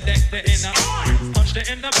face and decked her in her eyes. Punched her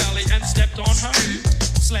in the belly and stepped on her.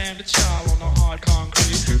 Slammed the child on the hard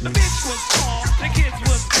concrete. The bitch was tall, the kids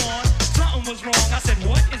was gone. Something was wrong, I said,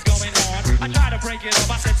 what is going on? I tried to break it up,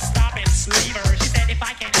 I said, stop it, leave her. She said, if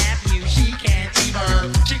I can have you, she can't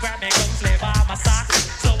either. She grabbed me closely by my socks,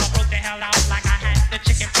 so I broke the hell out like I had the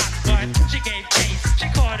chicken pox. But she gave chase, she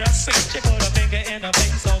caught her feet, she put her finger in her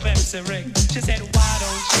face of MC Rick. She said, why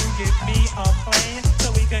don't you give me a plane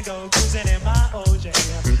so we can go cruising in my OJ?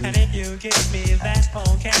 And if you give me that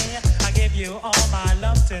okay, I give you all my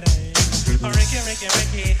love today. Ricky, Ricky,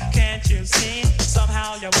 Ricky, can't you see?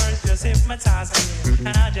 Somehow your words just hypnotize me.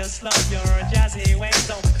 And I just love your jazzy ways.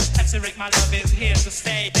 So MC Rick, my love is here to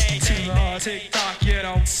stay. To the tick-tock, you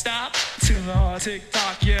don't stop. To the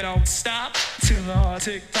tick-tock, you don't stop. To the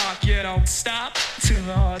tick-tock, you don't stop. To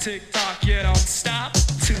the tick-tock, you don't stop.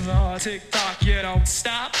 To the tick-tock, you don't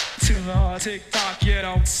stop. To the tick-tock, you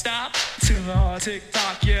don't stop. To the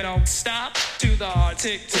tick-tock, you don't stop. To the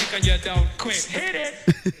tick-tick and you don't quit. Hit it!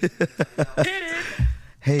 Hit it!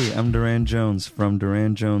 Hey, I'm Duran Jones from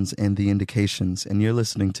Duran Jones and The Indications, and you're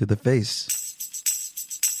listening to The Face.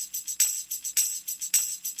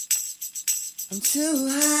 I'm too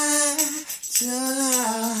high,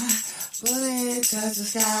 but it touch the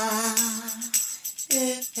sky.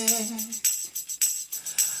 Yeah.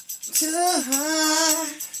 Too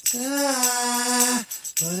high,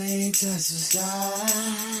 but it touch the sky.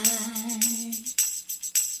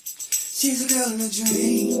 She's a girl in a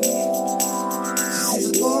dream. She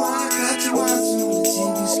says, boy, I got to watch on the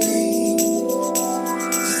TV screen.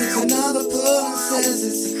 She takes another pull and says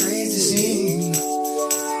it's a crazy scene.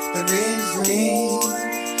 The red is green,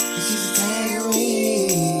 and she's a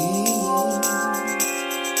tangerine.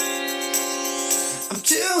 I'm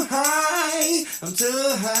too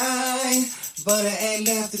high, but I ain't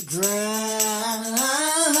left the ground.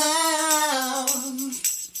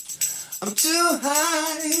 I'm too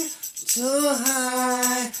high, too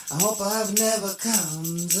high. I hope I've never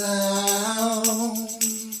come down.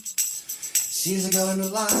 She's a girl in the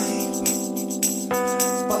life,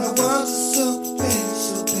 but her world's a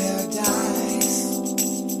superficial paradise.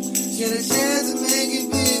 She had a chance to make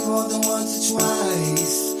it big more than once or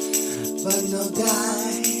twice, but no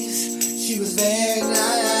dice. She was very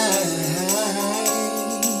nice.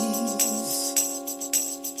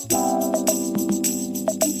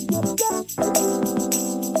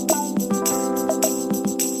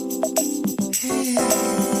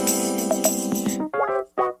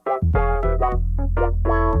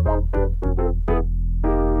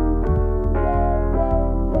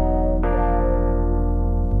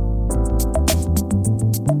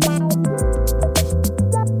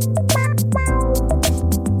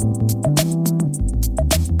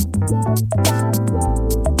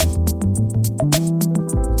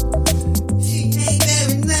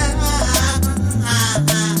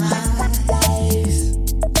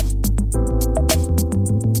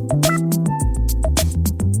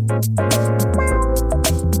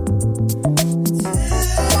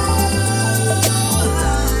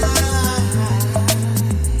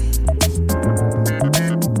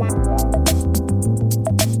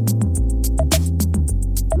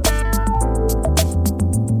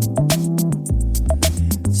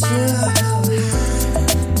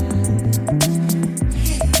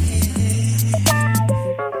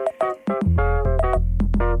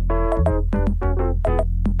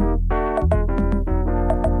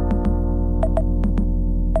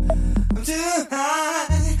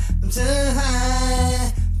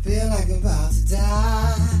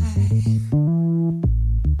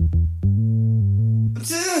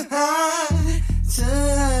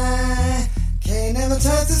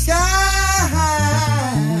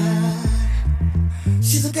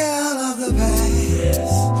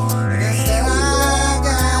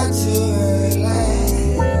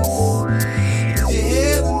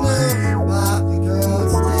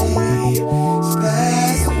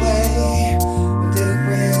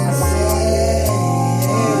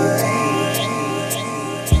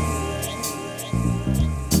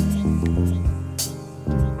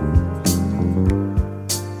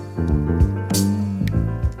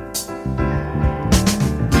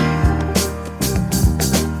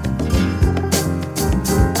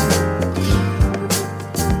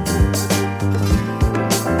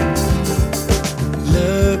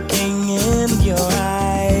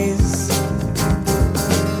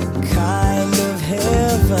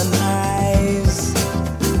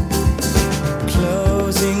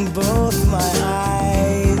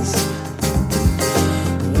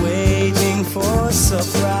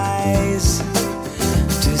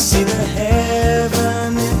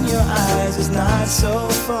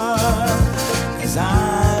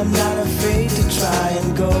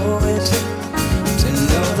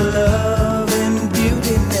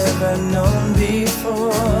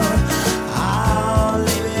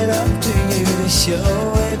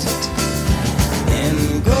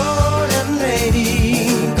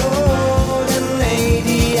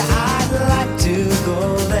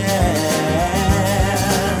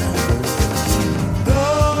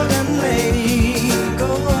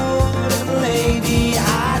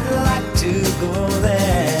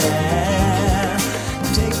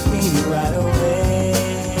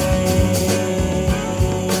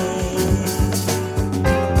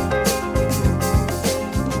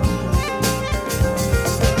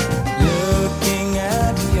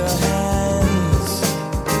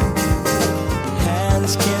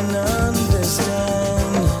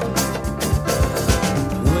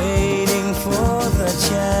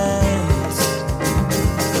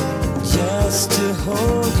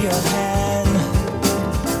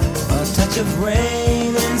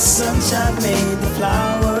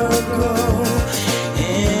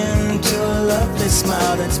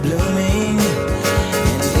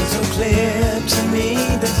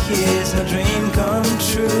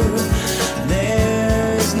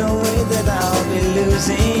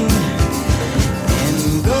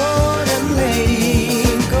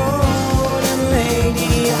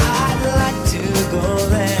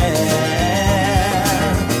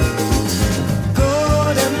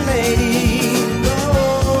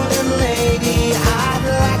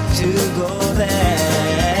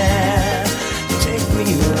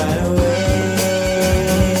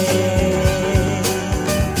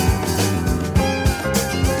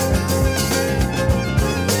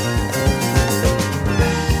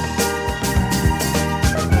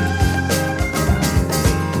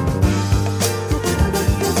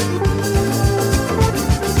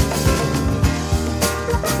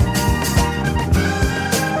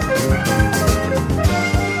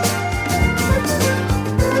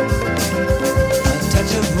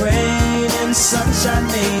 when sunshine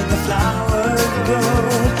made the flower grow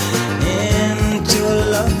into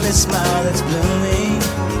a lovely smile that's blooming.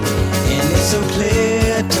 And it's so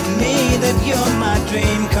clear to me that you're my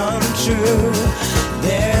dream come true.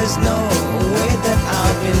 There's no way that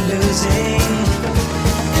I'll be losing.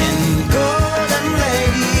 And golden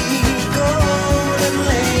lady,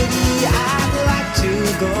 I'd like to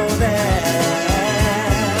go there.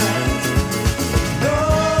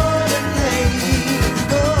 Golden lady,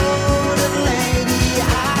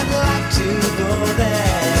 I'd like to go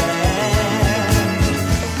there.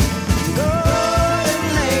 Golden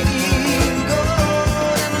lady,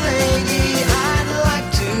 I'd like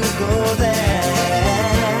to go there.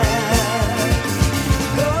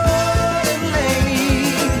 Golden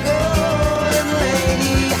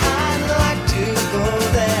lady, I'd like to go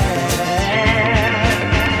there.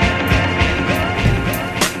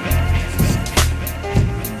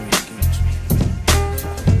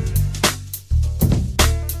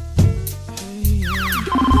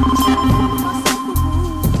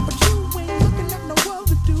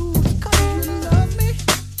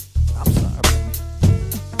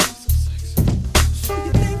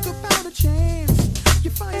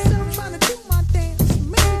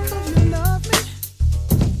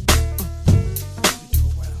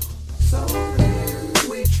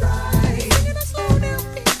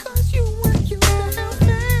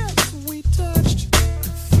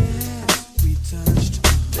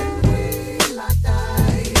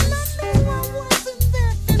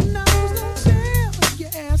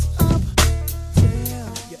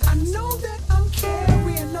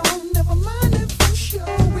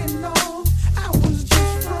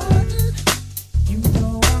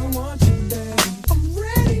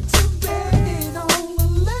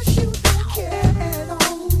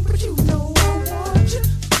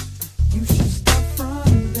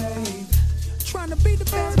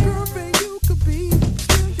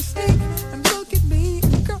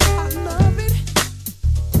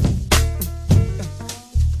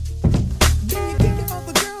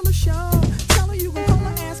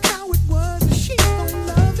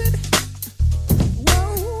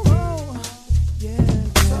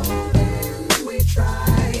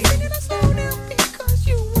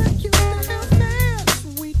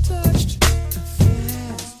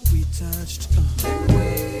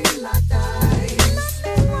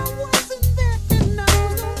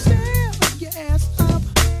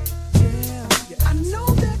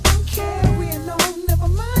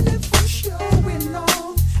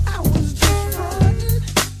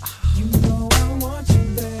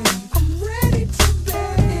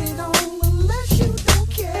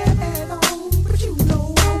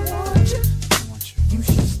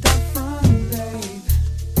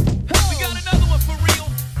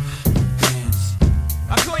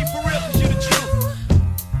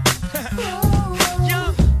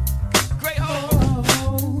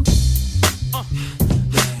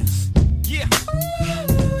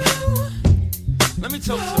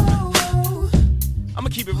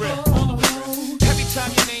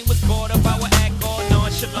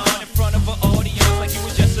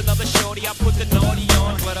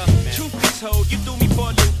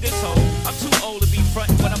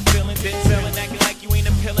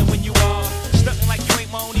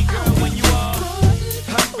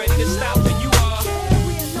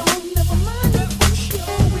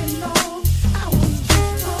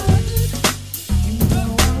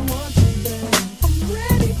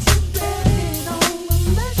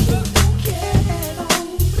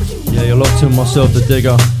 Myself, the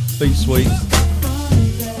Digga, Beatsuite,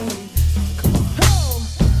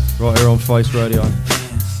 right here on Face Radio.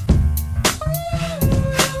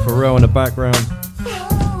 Pharrell in the background,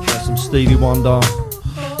 got some Stevie Wonder,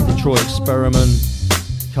 Detroit Experiment,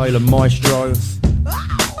 Caleb Maestro.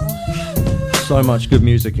 So much good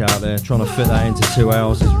music out there. Trying to fit that into 2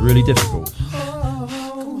 hours is really difficult.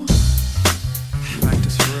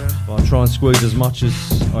 But I try and squeeze as much as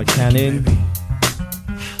I can in.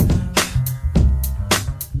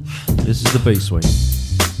 This is the Beatsuite.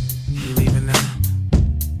 You leaving now?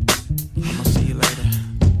 I'ma see you later.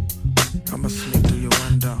 I'ma sneak through your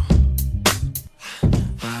window.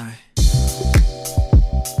 Bye.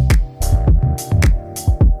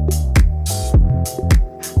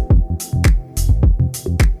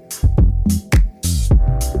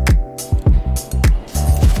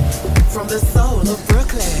 From the soul of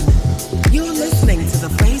Brooklyn, you're listening to the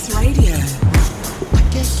Face Radio. I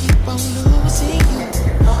can't keep on losing you.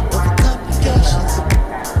 Over complications.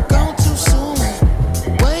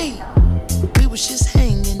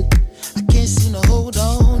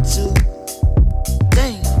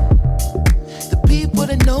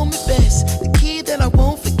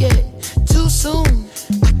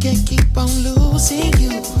 on losing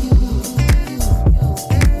you.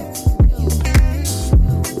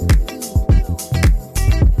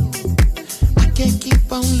 I can't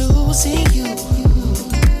keep on losing you.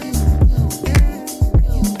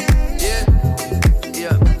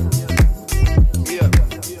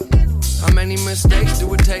 How many mistakes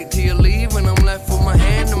do it take till you leave? And I'm left with my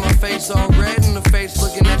hand and my face all red and the face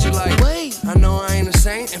looking at you like, wait, I know I ain't a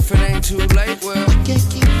saint if it ain't too late. Well, I can't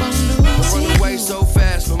keep on losing. I run away so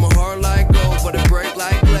fast, but my heart like gold, but it break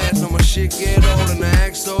like glass. Now my shit get old and I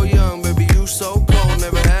act so young, baby you so cold.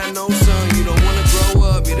 Never had no son, you don't wanna grow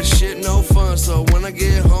up, yeah the shit no fun. So when I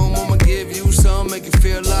get home, I'ma give you some, make you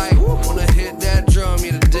feel like wanna hit that drum.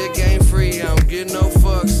 Yeah the dick ain't free, I don't get no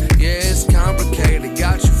fucks. Yeah it's complicated,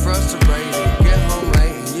 got you frustrated. Get home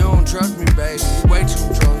late and you don't trust me, baby. You way too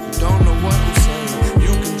drunk, you don't know what I'm saying.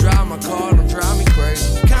 You can drive my car, don't drive me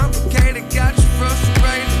crazy. Complicated, got you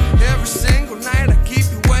frustrated. Every single night I keep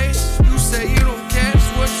you waiting. You say you don't care, that's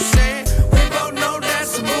what you're saying. We both know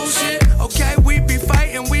that's some bullshit. Okay, we be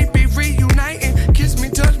fighting, we be reuniting. Kiss me,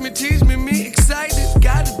 touch me, tease me, me excited.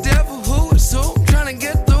 Got a devil who is who, trying to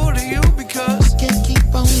get through to you because I can't keep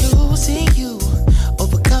on losing you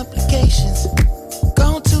over complications.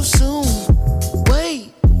 Gone too soon.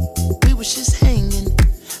 Wait, we was just hanging.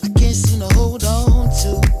 I can't seem to hold on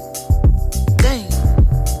to. Dang,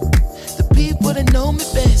 the people that know me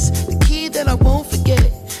best, the key that I won't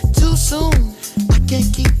forget. Too soon. I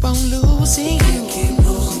can't keep on losing you. Can't keep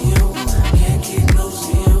losing you. Can't keep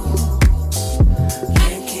losing you.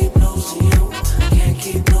 Can't keep losing you. Can't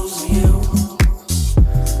keep losing you.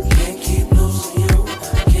 Can't keep losing you.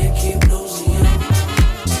 Can't keep losing you.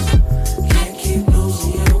 Can't keep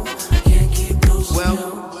losing you. Can't keep losing you.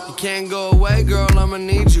 well, you can't go away, girl, I'ma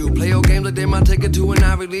need you. Play your games like they might take it to an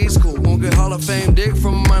Ivy League school. Won't get Hall of Fame dick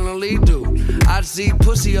from a minor league dude. I see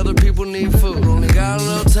pussy, other people need food. Only got a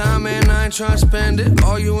little time, man, I ain't trying to spend it.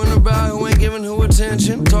 Arguing about who ain't giving who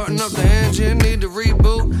attention. Tarting up the engine, need to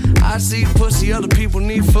reboot. I see pussy, other people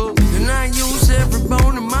need food. And I use every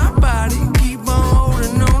bone in my body. Keep on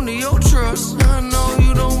holding on to your trust. I know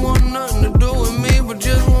you don't want nothing to do with me, but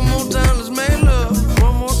just one more time, let's make love.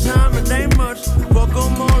 One more time, it ain't much. Fuck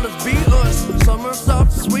them all, let's be us. Summer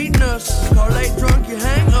soft sweetness. Call late drunk, you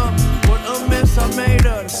hang up. What a mess I made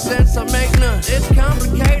of, the sense I make none. It's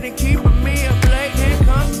complicated, keeping me up late. Can't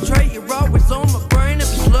concentrate, you're always on my brain.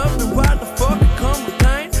 If it's love, then why the fuck it come with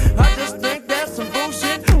pain? I just think that's some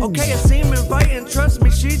bullshit. Okay, I seem inviting, trust me,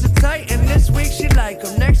 she's a titan. This week she like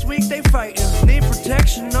 'em, next week they fighting. Need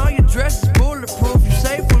protection, all your dress is bulletproof. You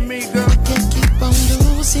safe with me, girl. I can't keep on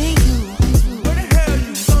losing you. Where the hell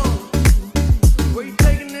you going? Where you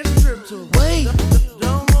taking this trip to? Wait,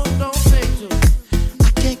 Don't think to.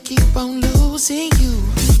 I can't keep on losing you.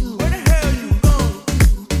 Where the hell you going?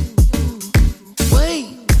 Wait,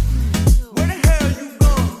 Where the hell you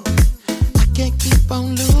going? I can't keep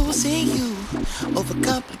on losing you over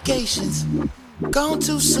complications. Gone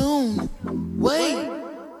too soon. Wait,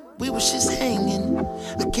 we was just hanging.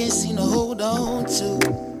 I can't seem to hold on to.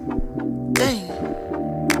 Dang,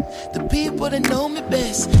 the people that know me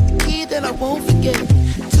best, the key that I won't forget.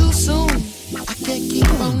 Too soon. I can't keep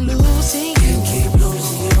on losing you. Can't keep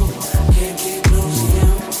losing you. Can't keep losing you.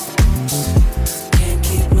 Can't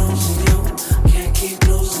keep losing you. Can't keep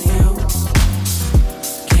losing you.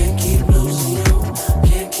 Can't keep losing you.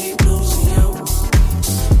 Can't keep losing you.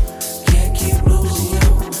 Can't keep losing you.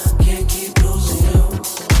 Can't keep losing you.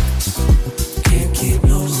 Can't keep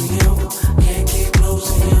losing you. Can't keep losing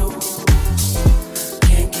you.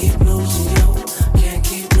 Can't keep losing you. Can't keep losing you. Can't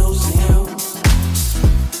keep losing you.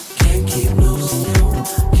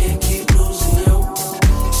 Can't keep losing you.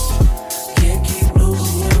 Can't keep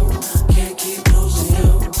losing you. Can't keep losing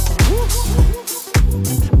you.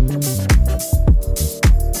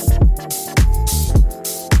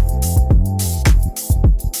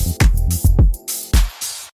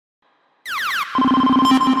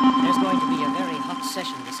 There's going to be a very hot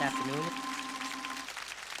session this afternoon.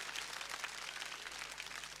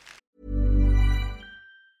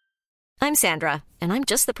 I'm Sandra, and I'm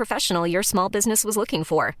just the professional your small business was looking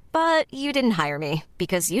for. But you didn't hire me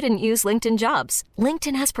because you didn't use LinkedIn Jobs.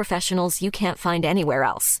 LinkedIn has professionals you can't find anywhere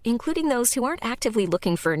else, including those who aren't actively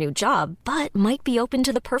looking for a new job, but might be open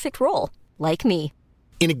to the perfect role, like me.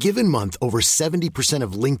 In a given month, over 70%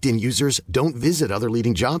 of LinkedIn users don't visit other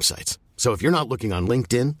leading job sites. So if you're not looking on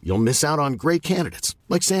LinkedIn, you'll miss out on great candidates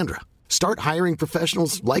like Sandra. Start hiring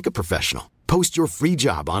professionals like a professional. Post your free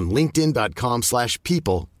job on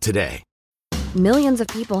linkedin.com/people today. Millions of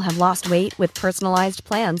people have lost weight with personalized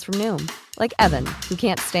plans from Noom. Like Evan, who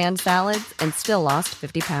can't stand salads and still lost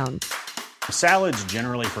 50 pounds. Salads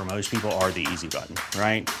generally for most people are the easy button,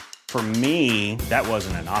 right? For me, that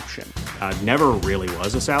wasn't an option. I never really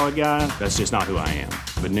was a salad guy. That's just not who I am.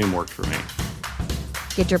 But Noom worked for me.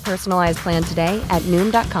 Get your personalized plan today at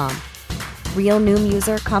Noom.com. Real Noom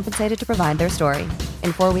user compensated to provide their story.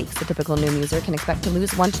 In 4 weeks, the typical Noom user can expect to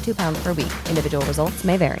lose 1 to 2 pounds per week. Individual results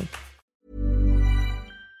may vary.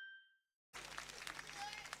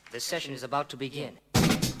 This session is about to begin.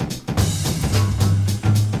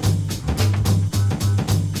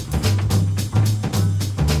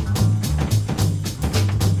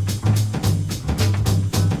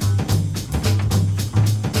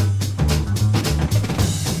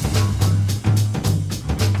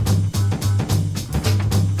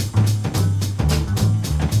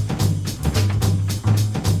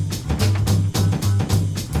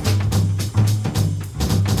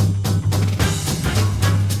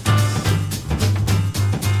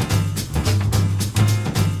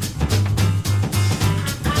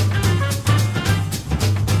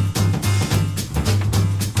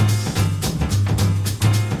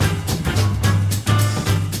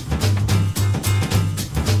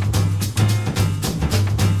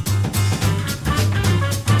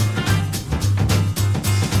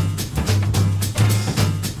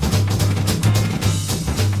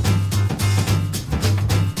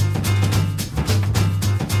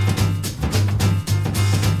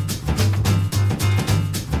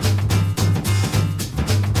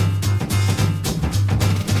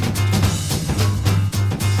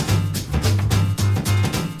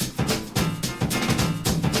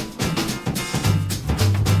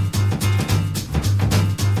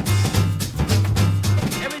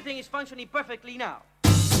 Functioning perfectly now.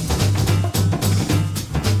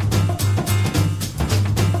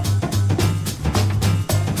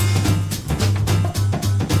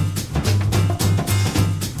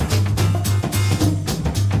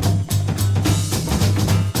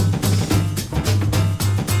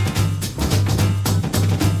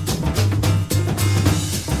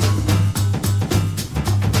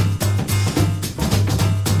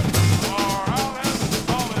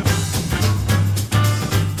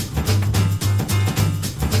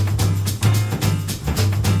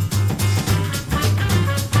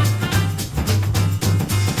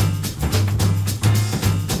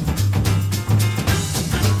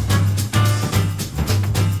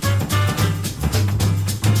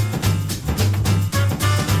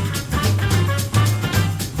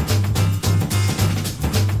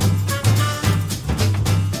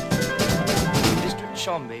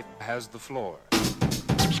 Has the floor.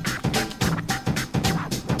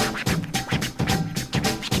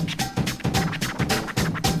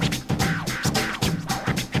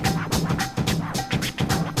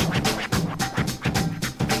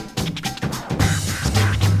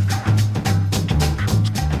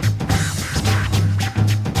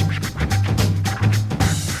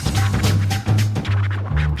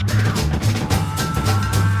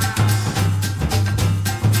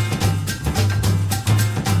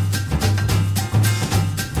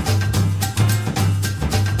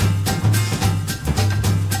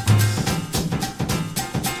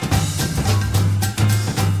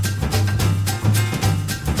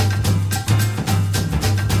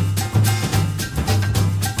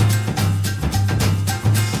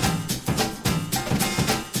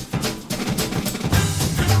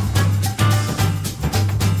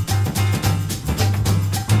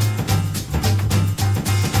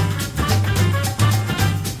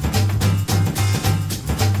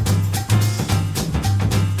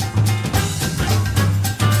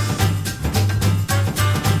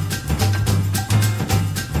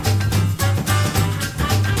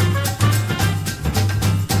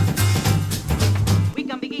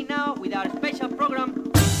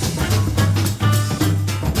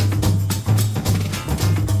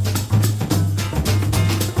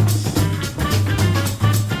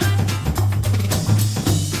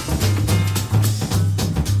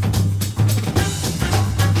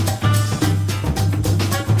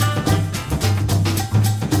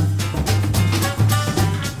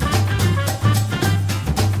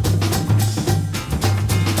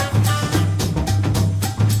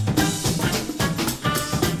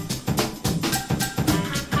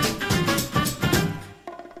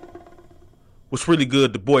 What's really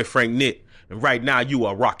good, the boy Frank Nitt, and right now you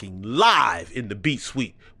are rocking live in the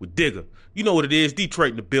Beatsuite with Digga. You know what it is,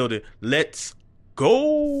 Detroit in the building. Let's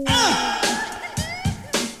go.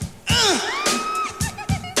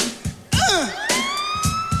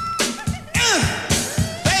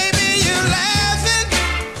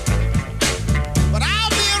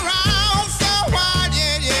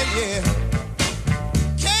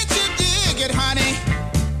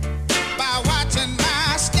 By watching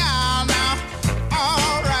my style now,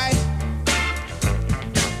 alright.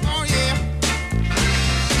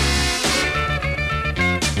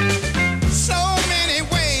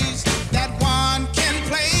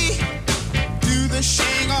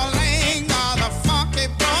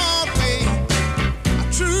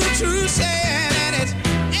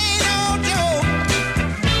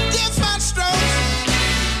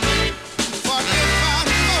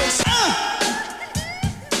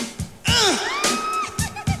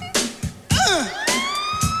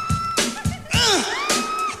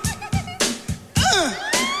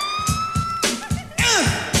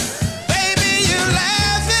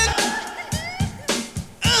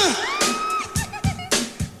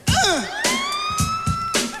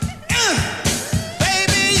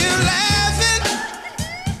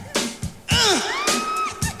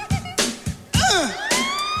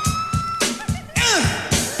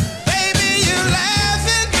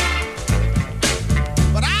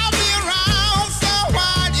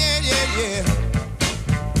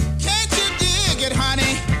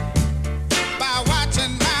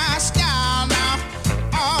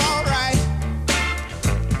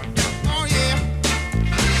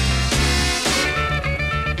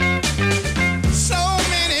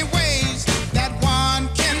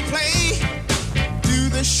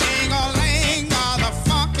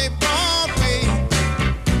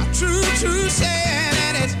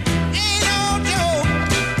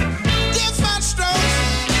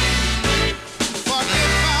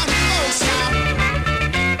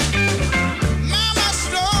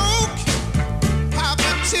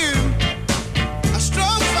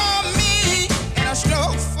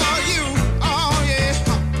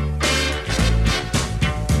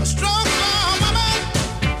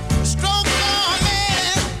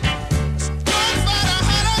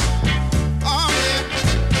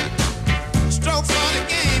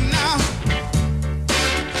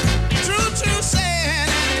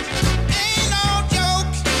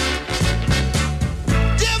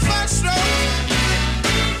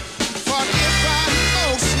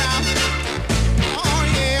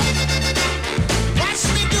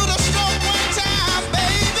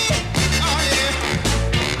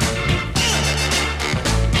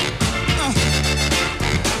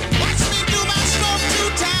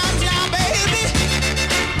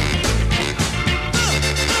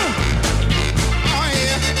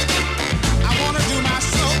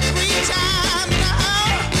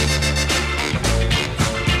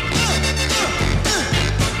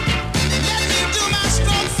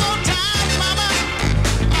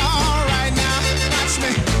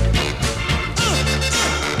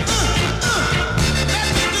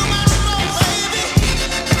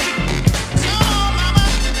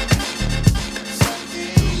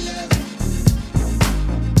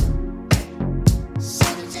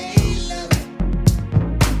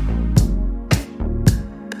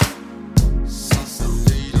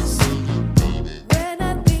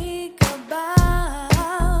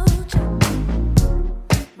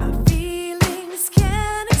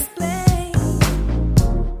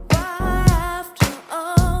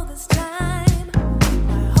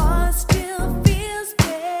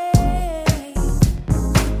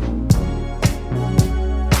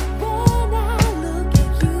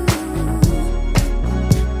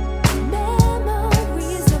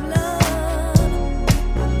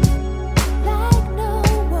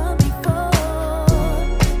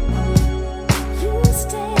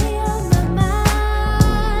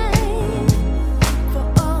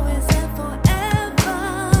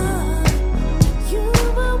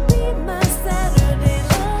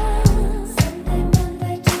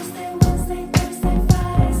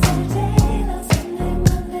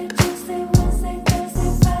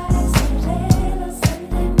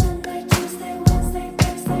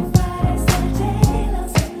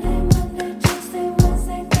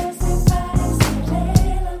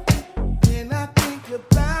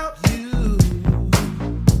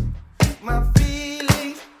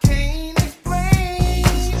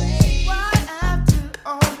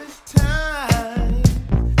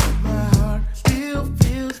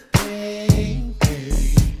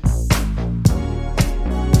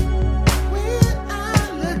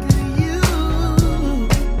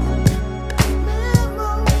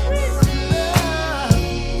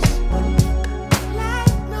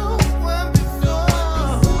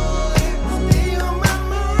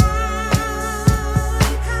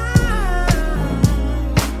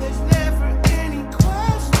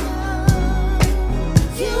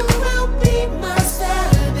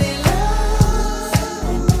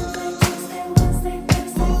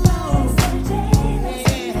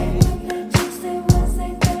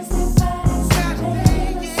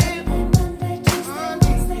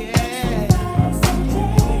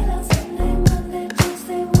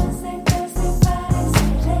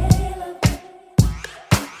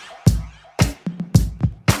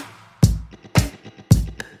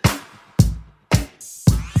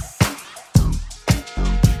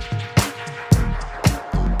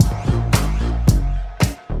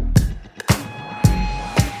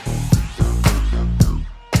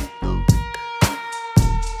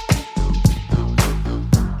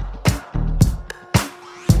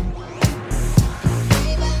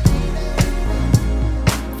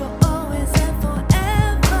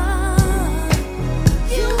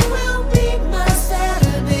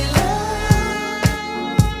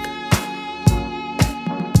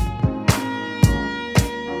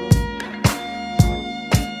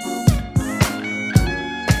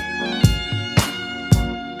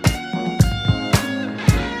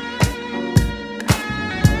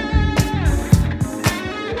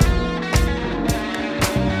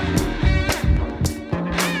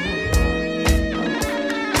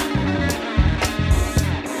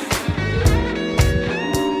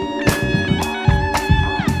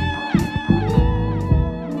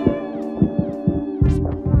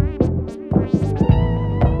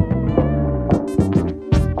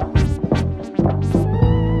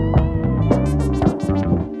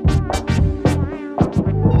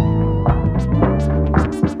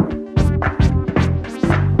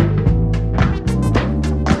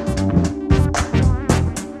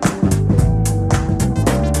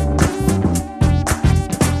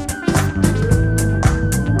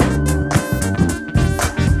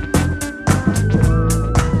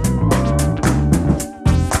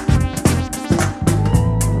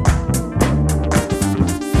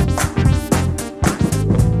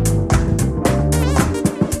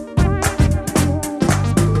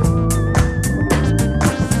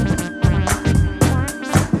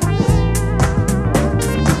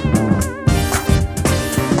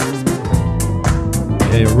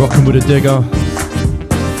 Yeah, you're rocking with a Digger.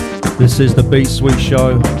 This is the Beatsuite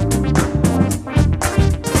Show.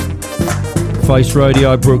 Face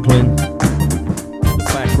Radio, Brooklyn. The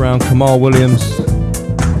background, Kamal Williams.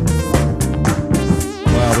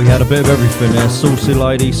 Wow, we had a bit of everything there. Saucy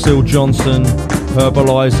Lady, Syl Johnson,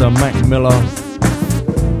 Herbalizer, Mac Miller.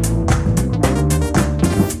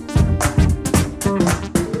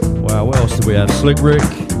 Wow, what else did we have? Slick Rick.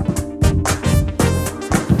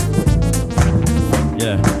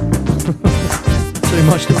 Yeah. Too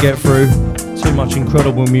much to get through. Too much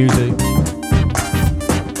incredible music.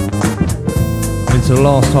 Into the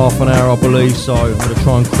last half an hour, I believe, so I'm going to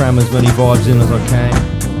try and cram as many vibes in as I can.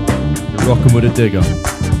 You're rocking with a Digger.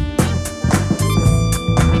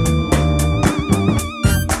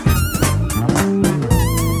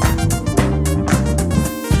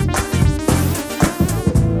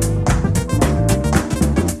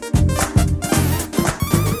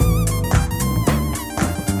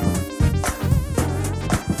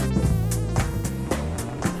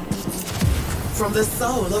 From the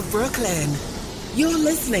soul of Brooklyn, you're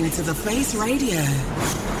listening to The Face Radio.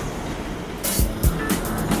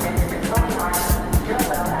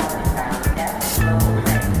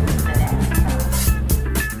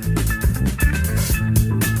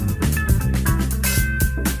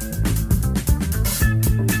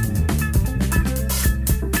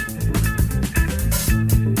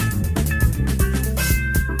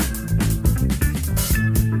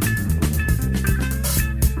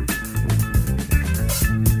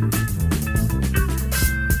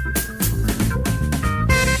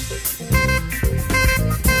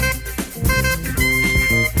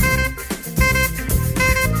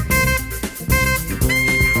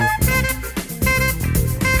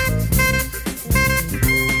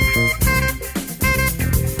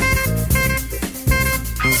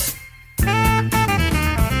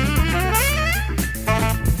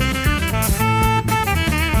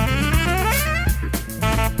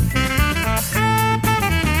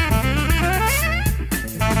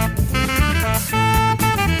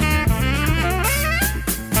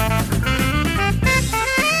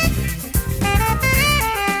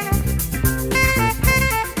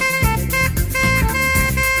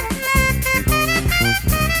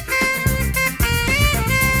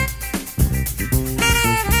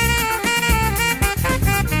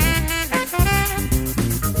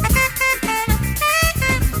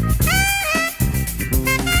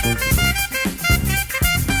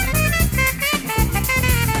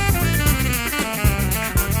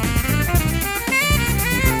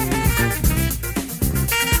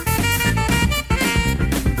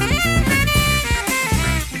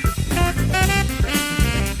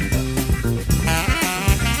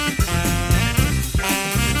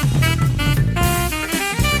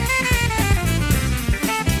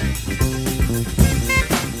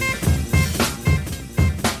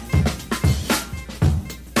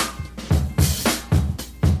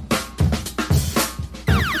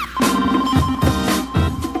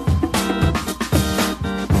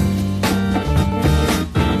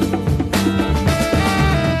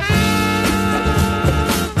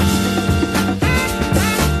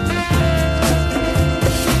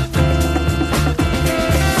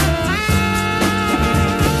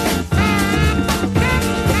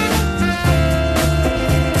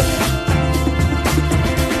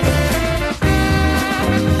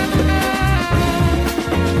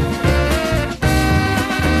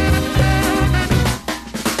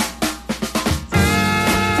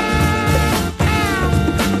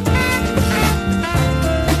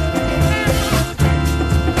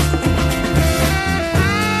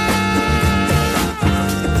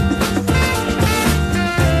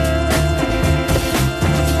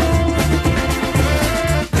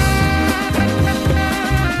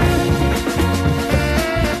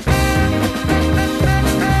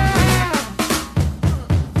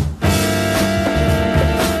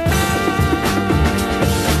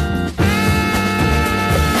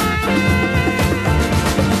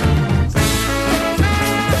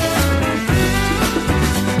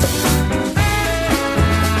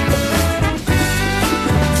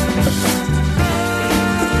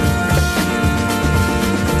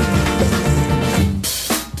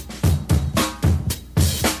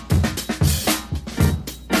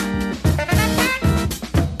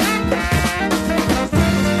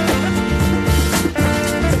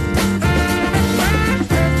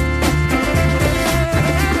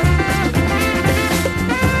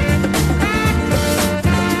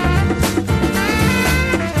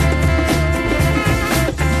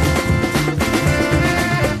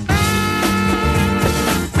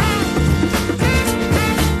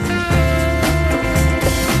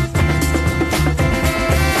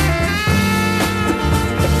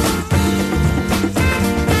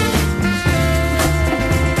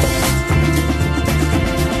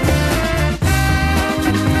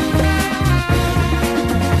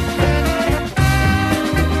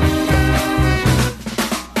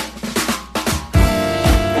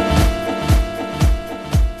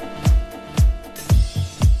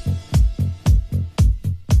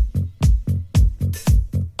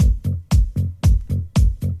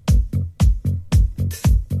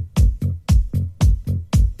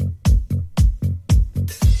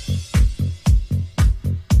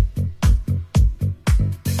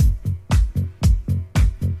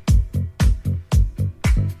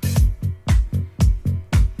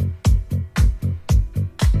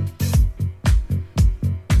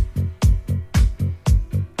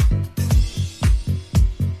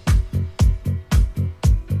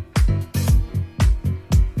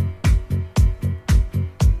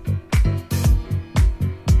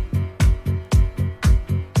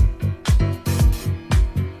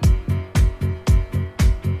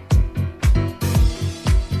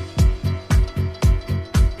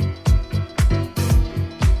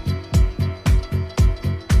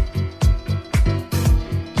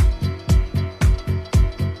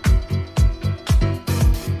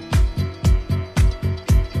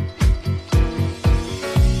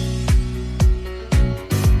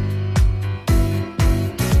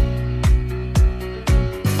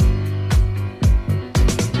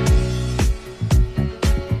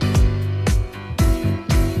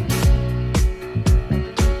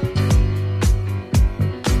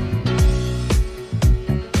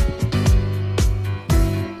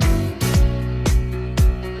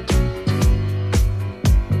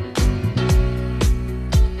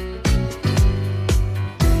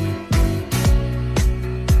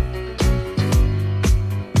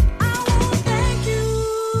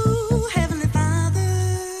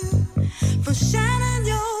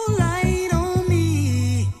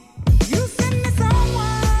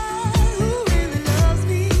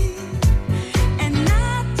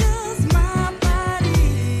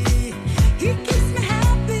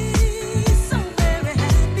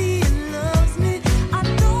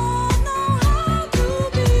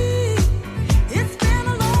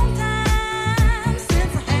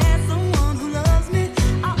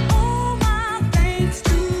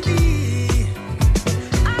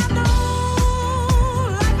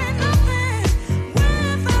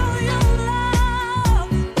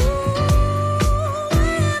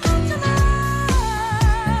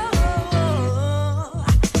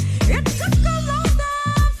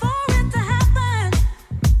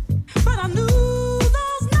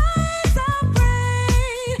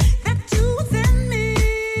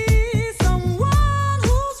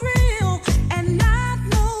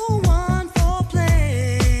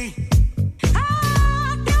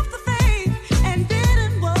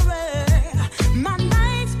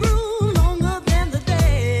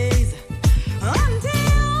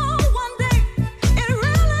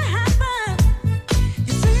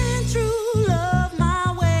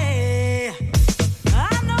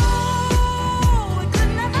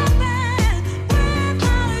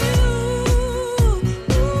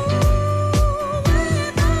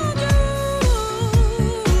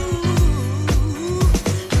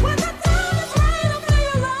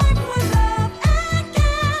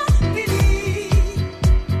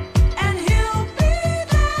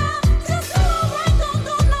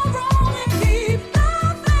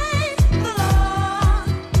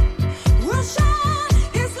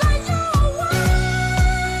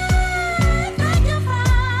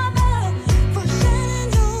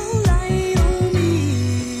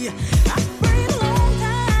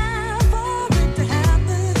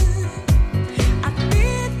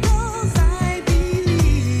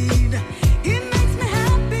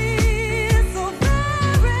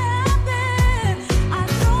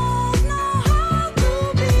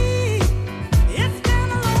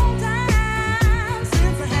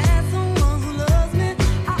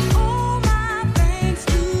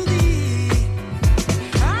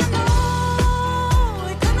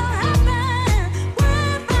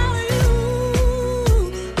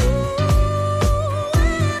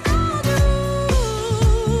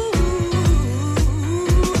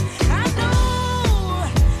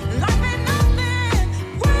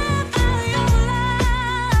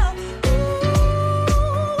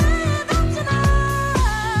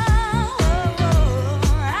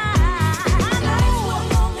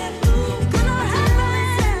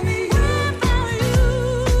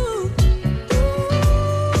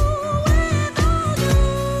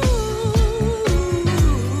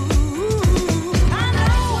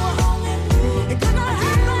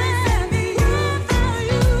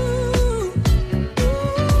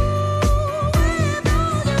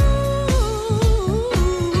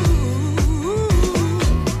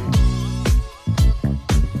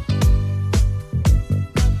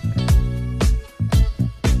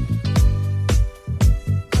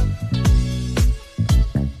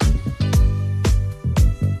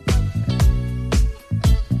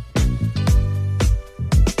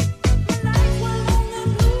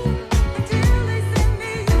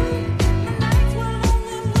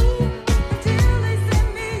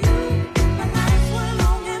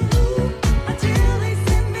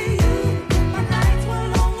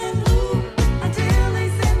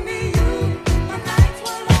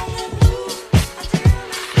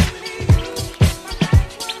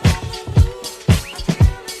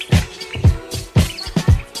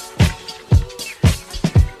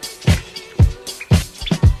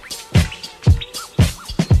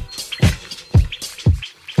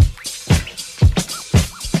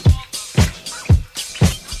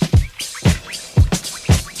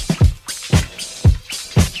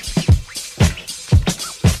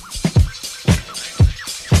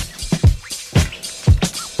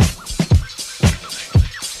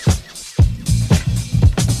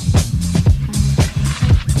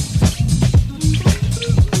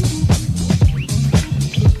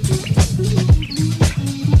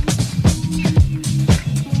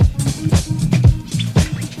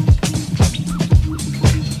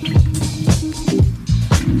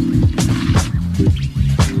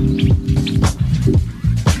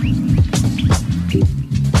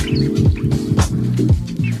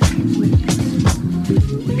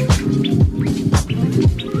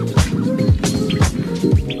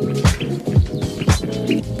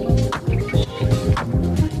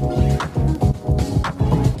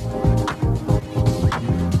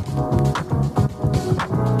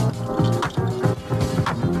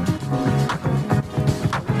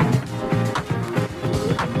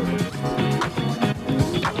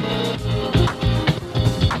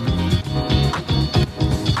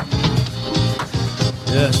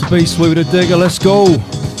 Beatsuite with a Digga, let's go.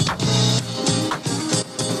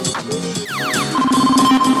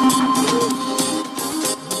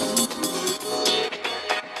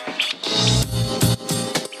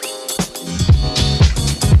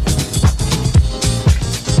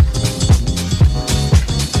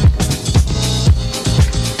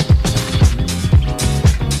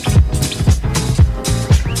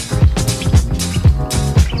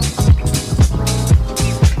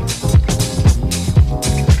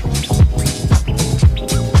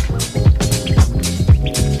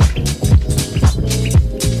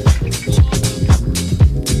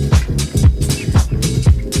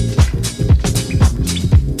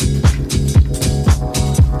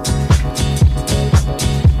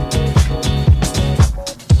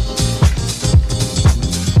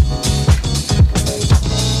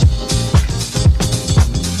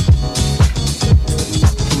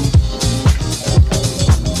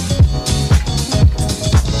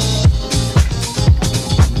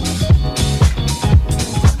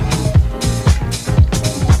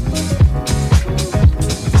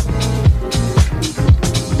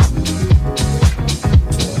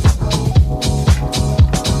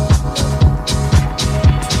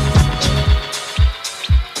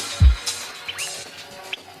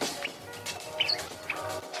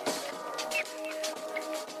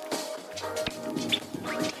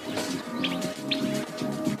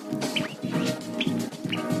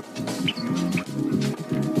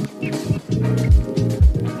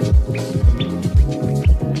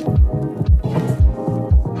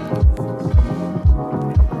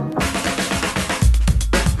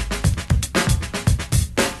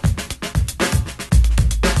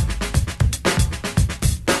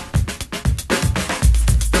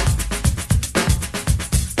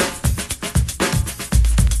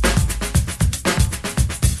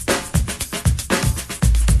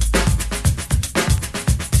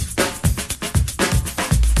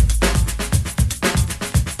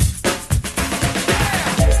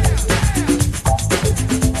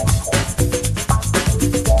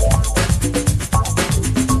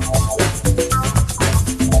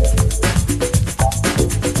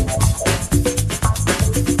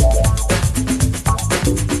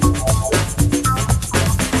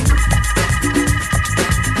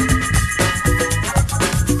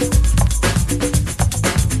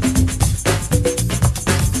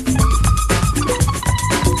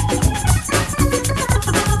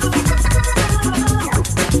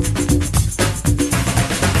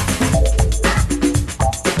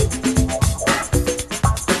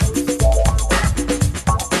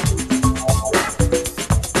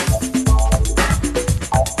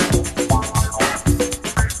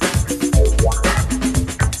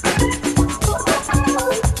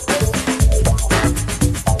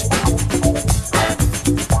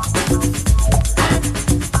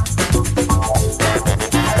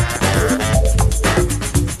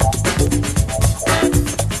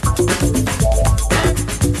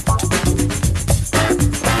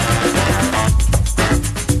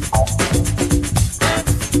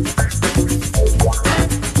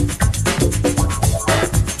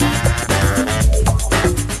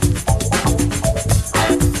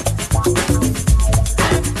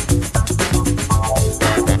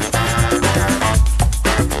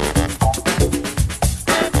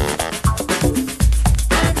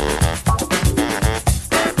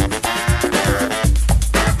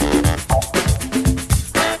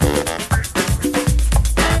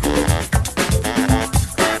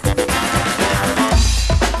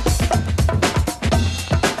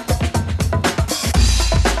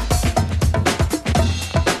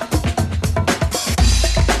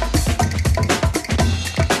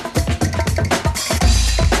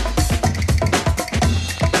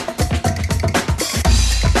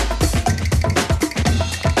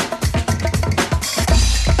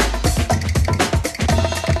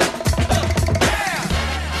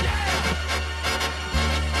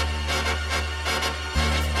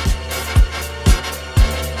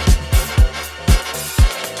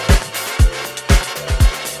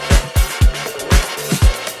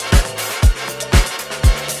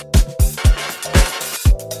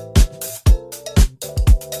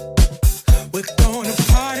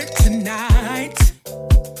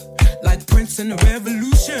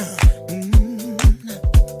 revolution.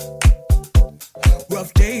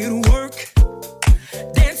 Rough day at work.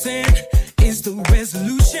 Dancing is the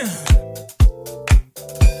resolution.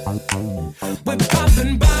 We're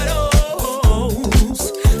popping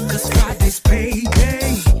bottles, 'cause Friday's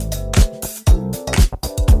payday.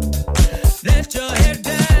 Let your head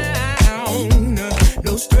down,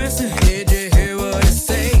 no stressing. Did you hear what I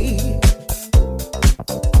say?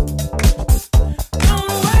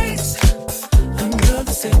 Don't waste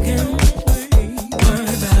another second.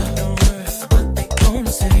 Worry about what they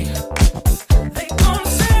gonna say. They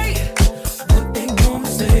gonna say what they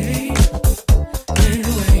gonna say.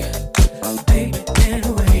 Anyway, baby,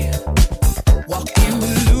 anyway. Walking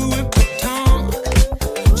with Louis Vuitton,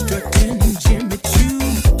 strutting Jimmy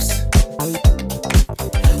Choos.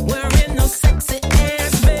 Wearing those sexy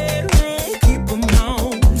ass bedroom keep 'em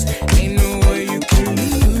on. Ain't no way you can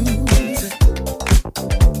lose.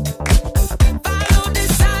 Follow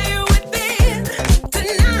desire with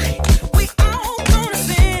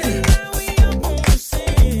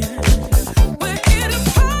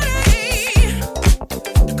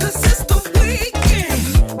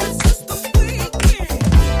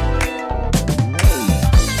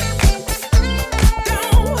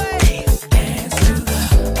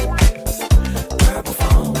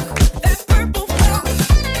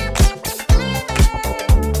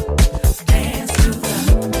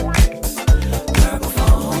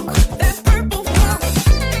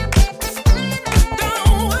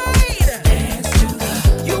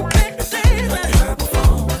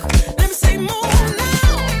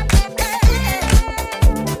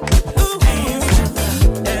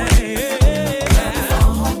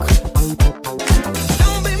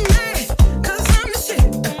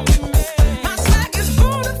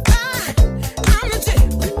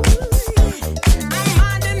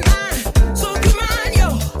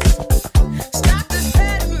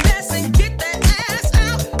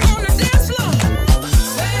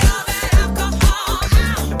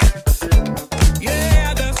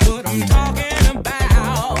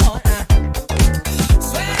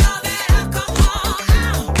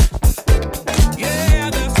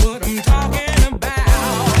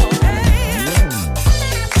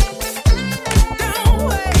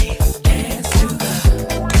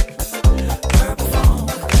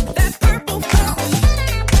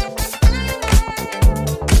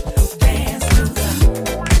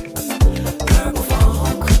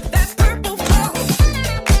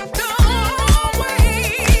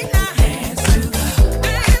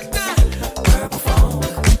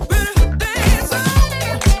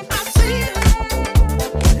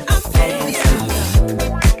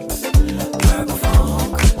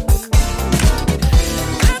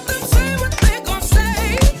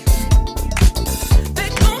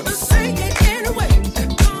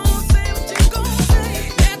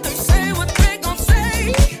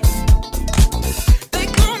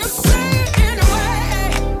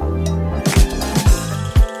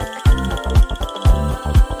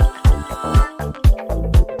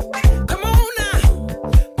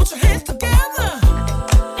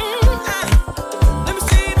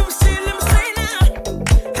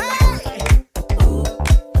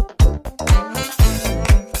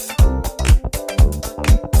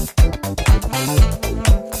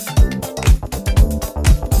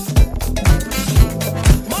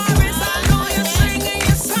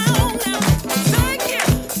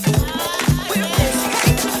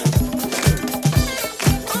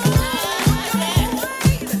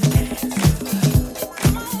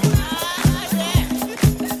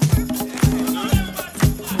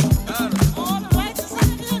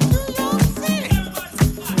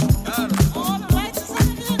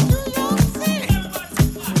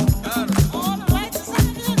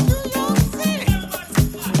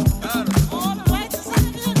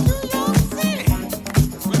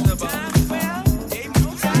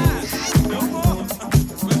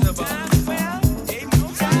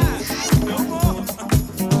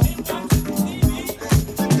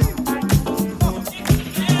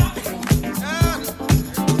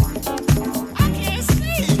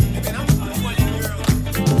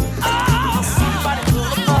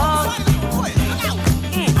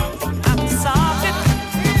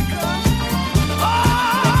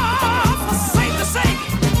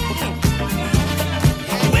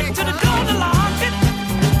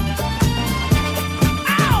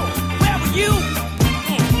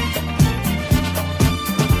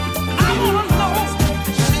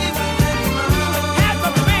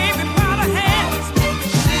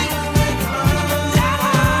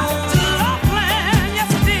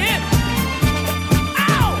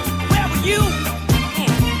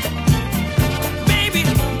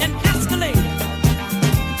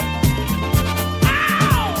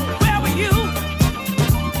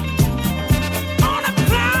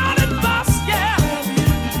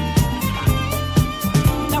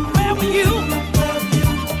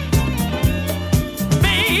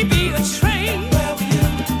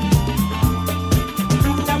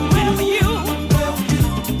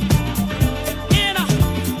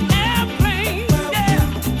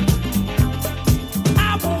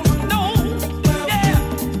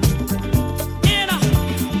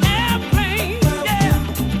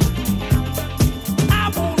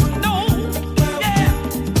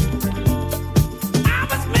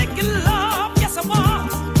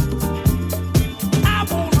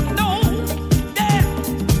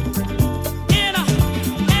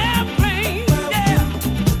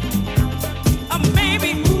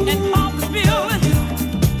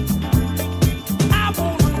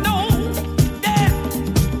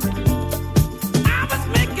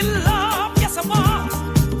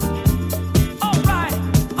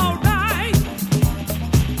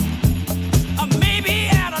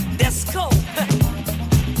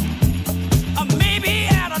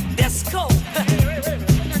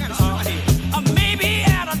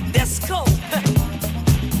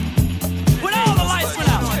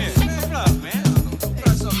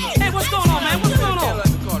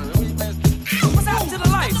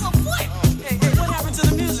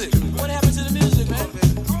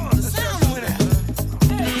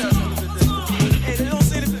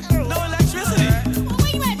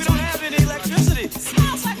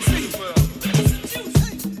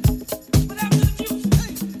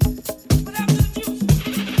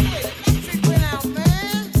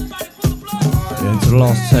into the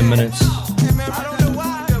last 10 minutes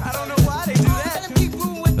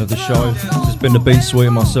of the show. This has been the Beatsuite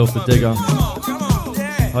and myself, the Digga.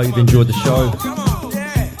 Hope you've enjoyed the show.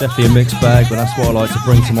 Definitely a mixed bag, but that's what I like to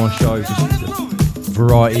bring to my show. Just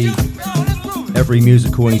variety, every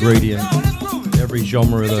musical ingredient, every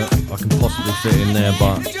genre that I can possibly fit in there.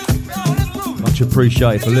 But much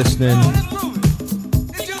appreciated for listening.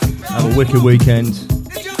 Have a wicked weekend.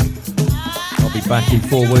 I'll be back in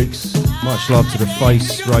 4 weeks. Much love to the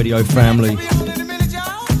Face Radio family.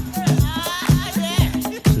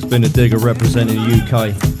 This has been a Digga representing the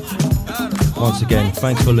UK. Once again,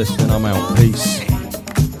 thanks for listening. I'm out. Peace.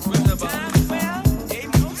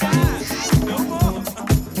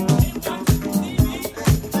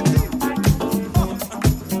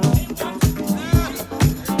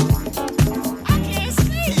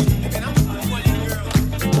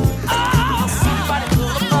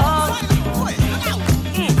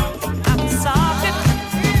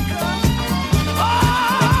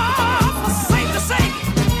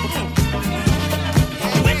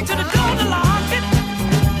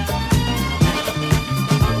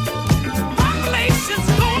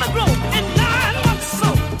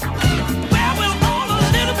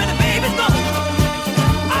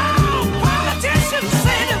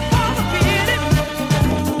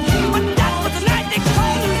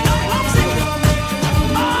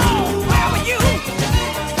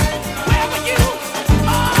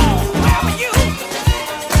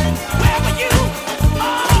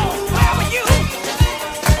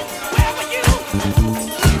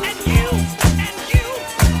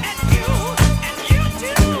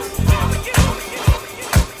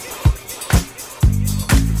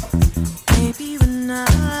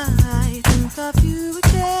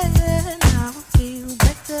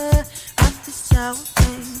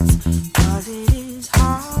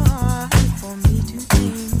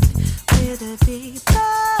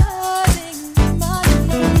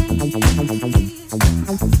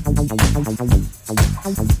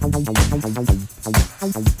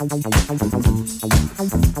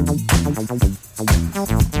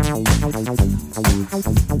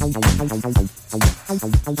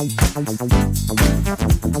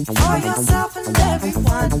 For yourself and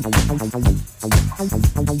everyone.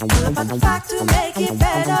 All about the fact to make it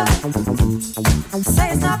better. Say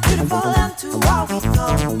it's not beautiful and to all we go.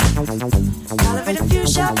 Tolerate a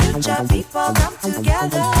future people come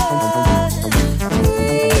together.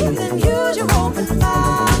 Breathe and use your open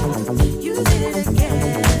mouth. Use it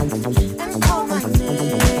again and call my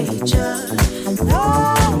nature. No,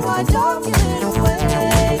 I don't give it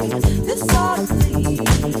away. This ought to leave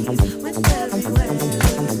with everywhere.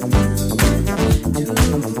 To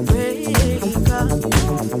break up,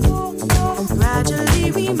 gradually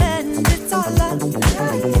we mend. It's all love.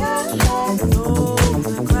 Oh,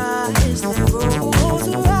 the cries that rolls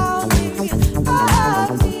around me. I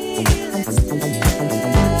feel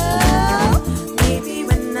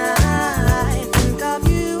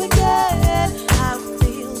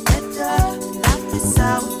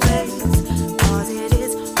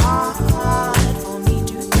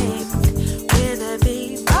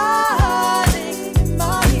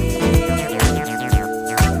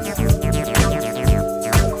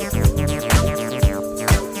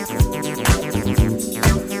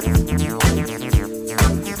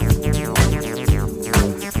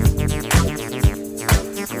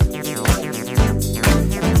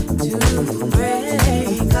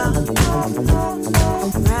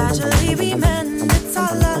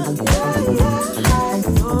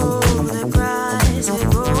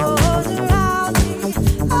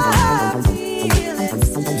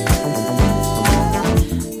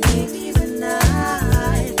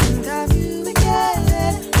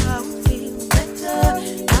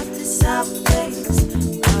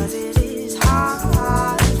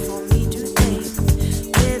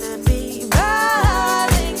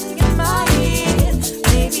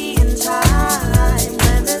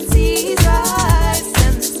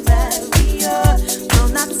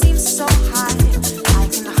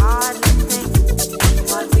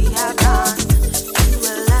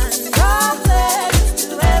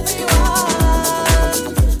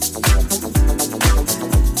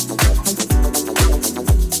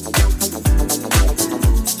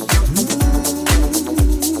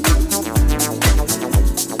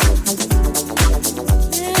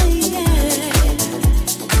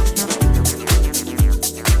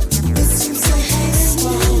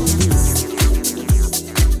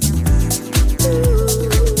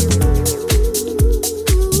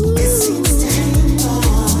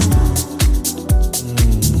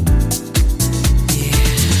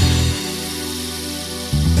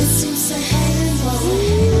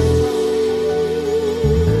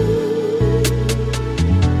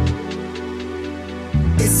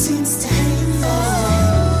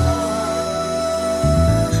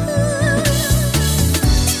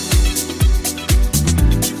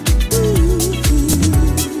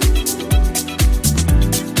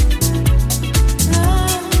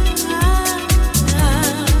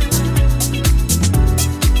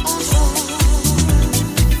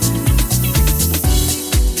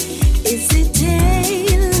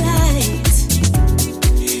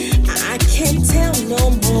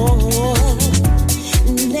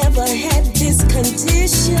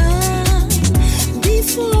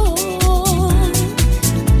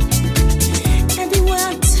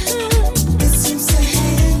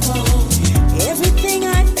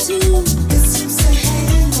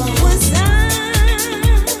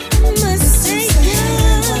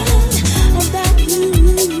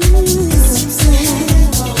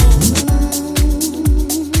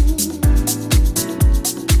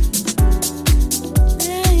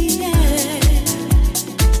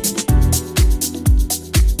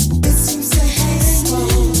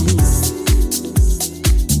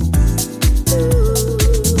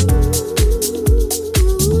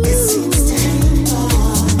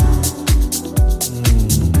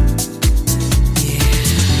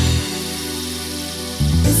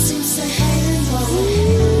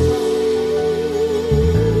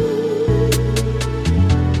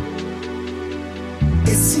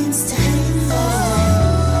It seems to hang on.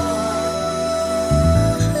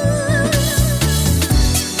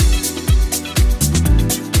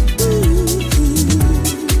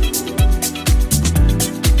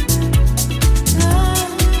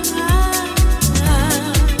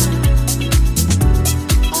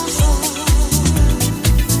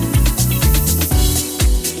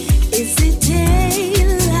 Is it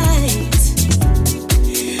daylight?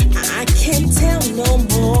 I can't tell no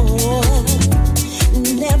more.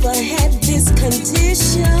 Never had this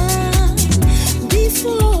condition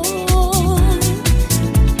before.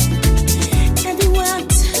 Everywhere I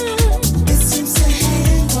turn, it seems to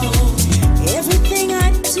hang on. Everything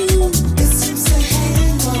I do, it seems to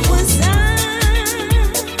hang on. Was I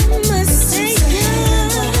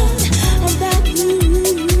mistaken about you?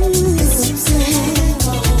 It seems to hang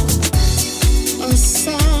on.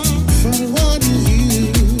 Aside from wanting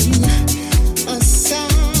you,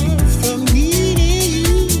 aside from needing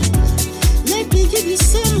you, let me give you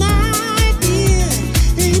some idea.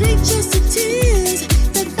 It ain't just the tears,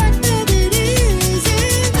 the fact that it is.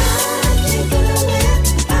 And I can't get away,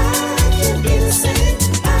 I can't be the same.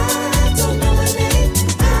 I don't know her name,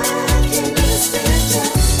 I can't understand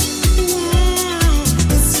just why.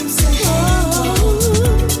 It seems to hang on.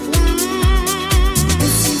 Why?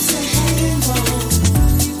 It seems to hang on.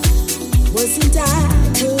 Wasn't I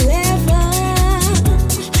clever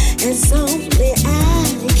as only I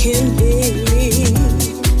can be?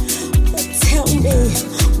 But tell me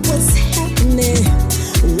what's happening,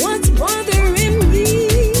 what's bothering me?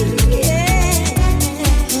 Yeah.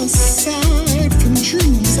 Aside from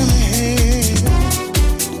dreams I had,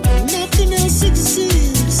 nothing else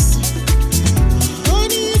exists.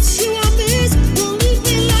 Honey, it's you I miss. Don't leave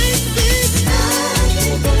me like this. I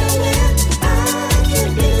can't get away, I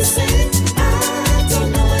can't be the same. I don't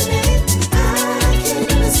know her name, I can't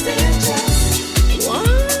understand just why.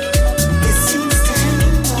 It seems to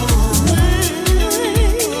hang on.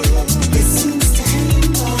 It seems to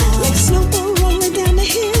hang on. Like snowball rolling down the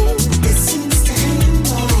hill. It seems to hang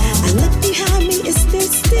on. I look behind me, it's there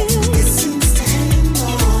still. It seems to hang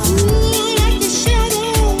on. Ooh, like a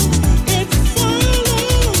shadow, it follows.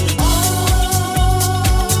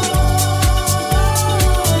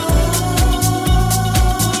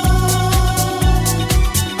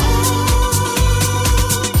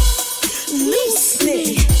 Loose me,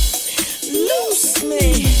 loose me,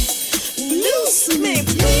 loose me,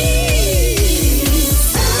 please.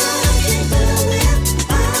 I can't get away,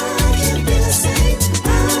 I can't be the same. I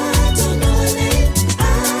don't know her name, I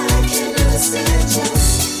can't understand just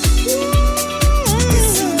why. It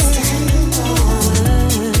seems to hang on.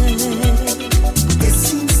 It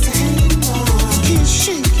seems to hang on. Can't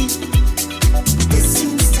shake it. It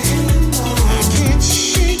seems to hang on. I can't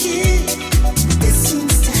shake it. It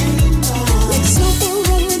seems to hang on. Like snowball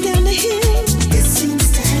rolling down the hill. It seems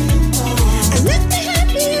to hang on. I look behind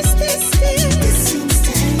me, it's there still. It seems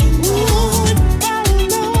to hang on. Ooh, it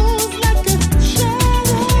follows like a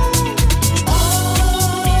shadow.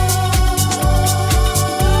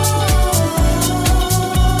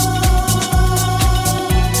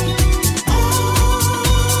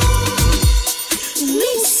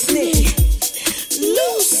 Loose me,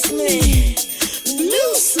 loose me,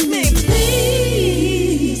 loose me,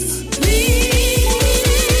 please, please.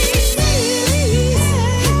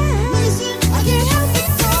 I can't help it,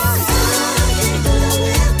 cause I can't get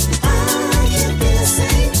away. I can't be the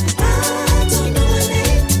same. I don't know her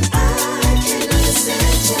name. I can't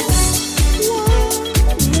understand just why.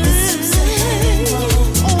 It seems to hang on.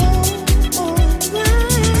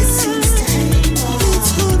 It seems to hang on. It's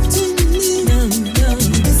haunting me. It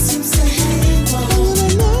seems to hang on.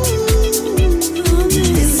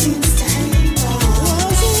 It seems to hang on.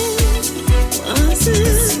 Was it?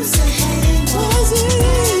 It seems to hang on. Was it?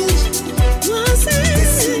 Was it? It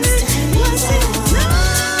seems to hang on. Was it? No.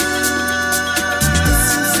 It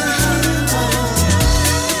seems to hang on.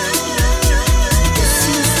 It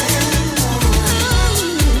seems to hang on.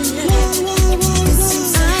 It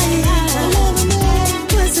seems to hang on.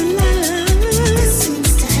 Was it love? It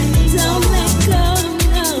seems to hang on. Don't let go,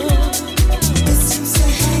 no. It seems to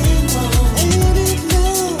hang on. Ain't it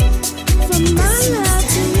love? From my love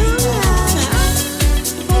to your love.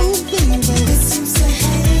 Oh baby, it seems to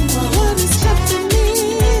hang on. What is happening?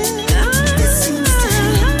 It seems to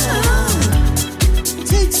hang on.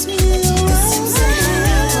 Takes me around. It seems to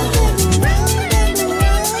hang on. Round and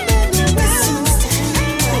around and around. It seems to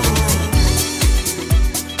hang on.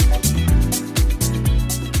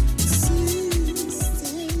 It seems to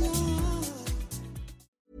hang on.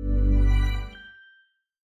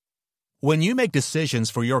 When you make decisions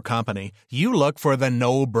for your company, you look for the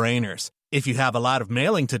no-brainers. If you have a lot of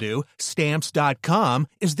mailing to do, Stamps.com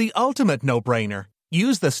is the ultimate no-brainer.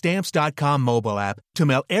 Use the Stamps.com mobile app to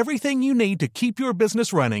mail everything you need to keep your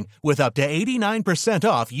business running with up to 89%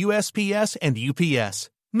 off USPS and UPS.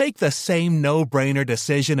 Make the same no-brainer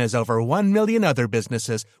decision as over 1 million other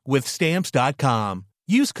businesses with Stamps.com.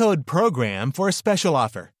 Use code PROGRAM for a special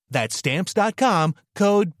offer. That's Stamps.com,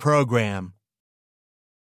 code PROGRAM.